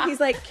then he's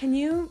like, can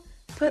you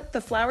put the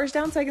flowers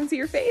down so I can see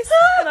your face?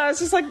 And I was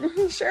just like,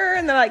 sure.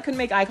 And then I couldn't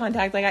make eye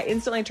contact. I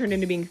instantly turned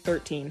into being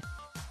 13.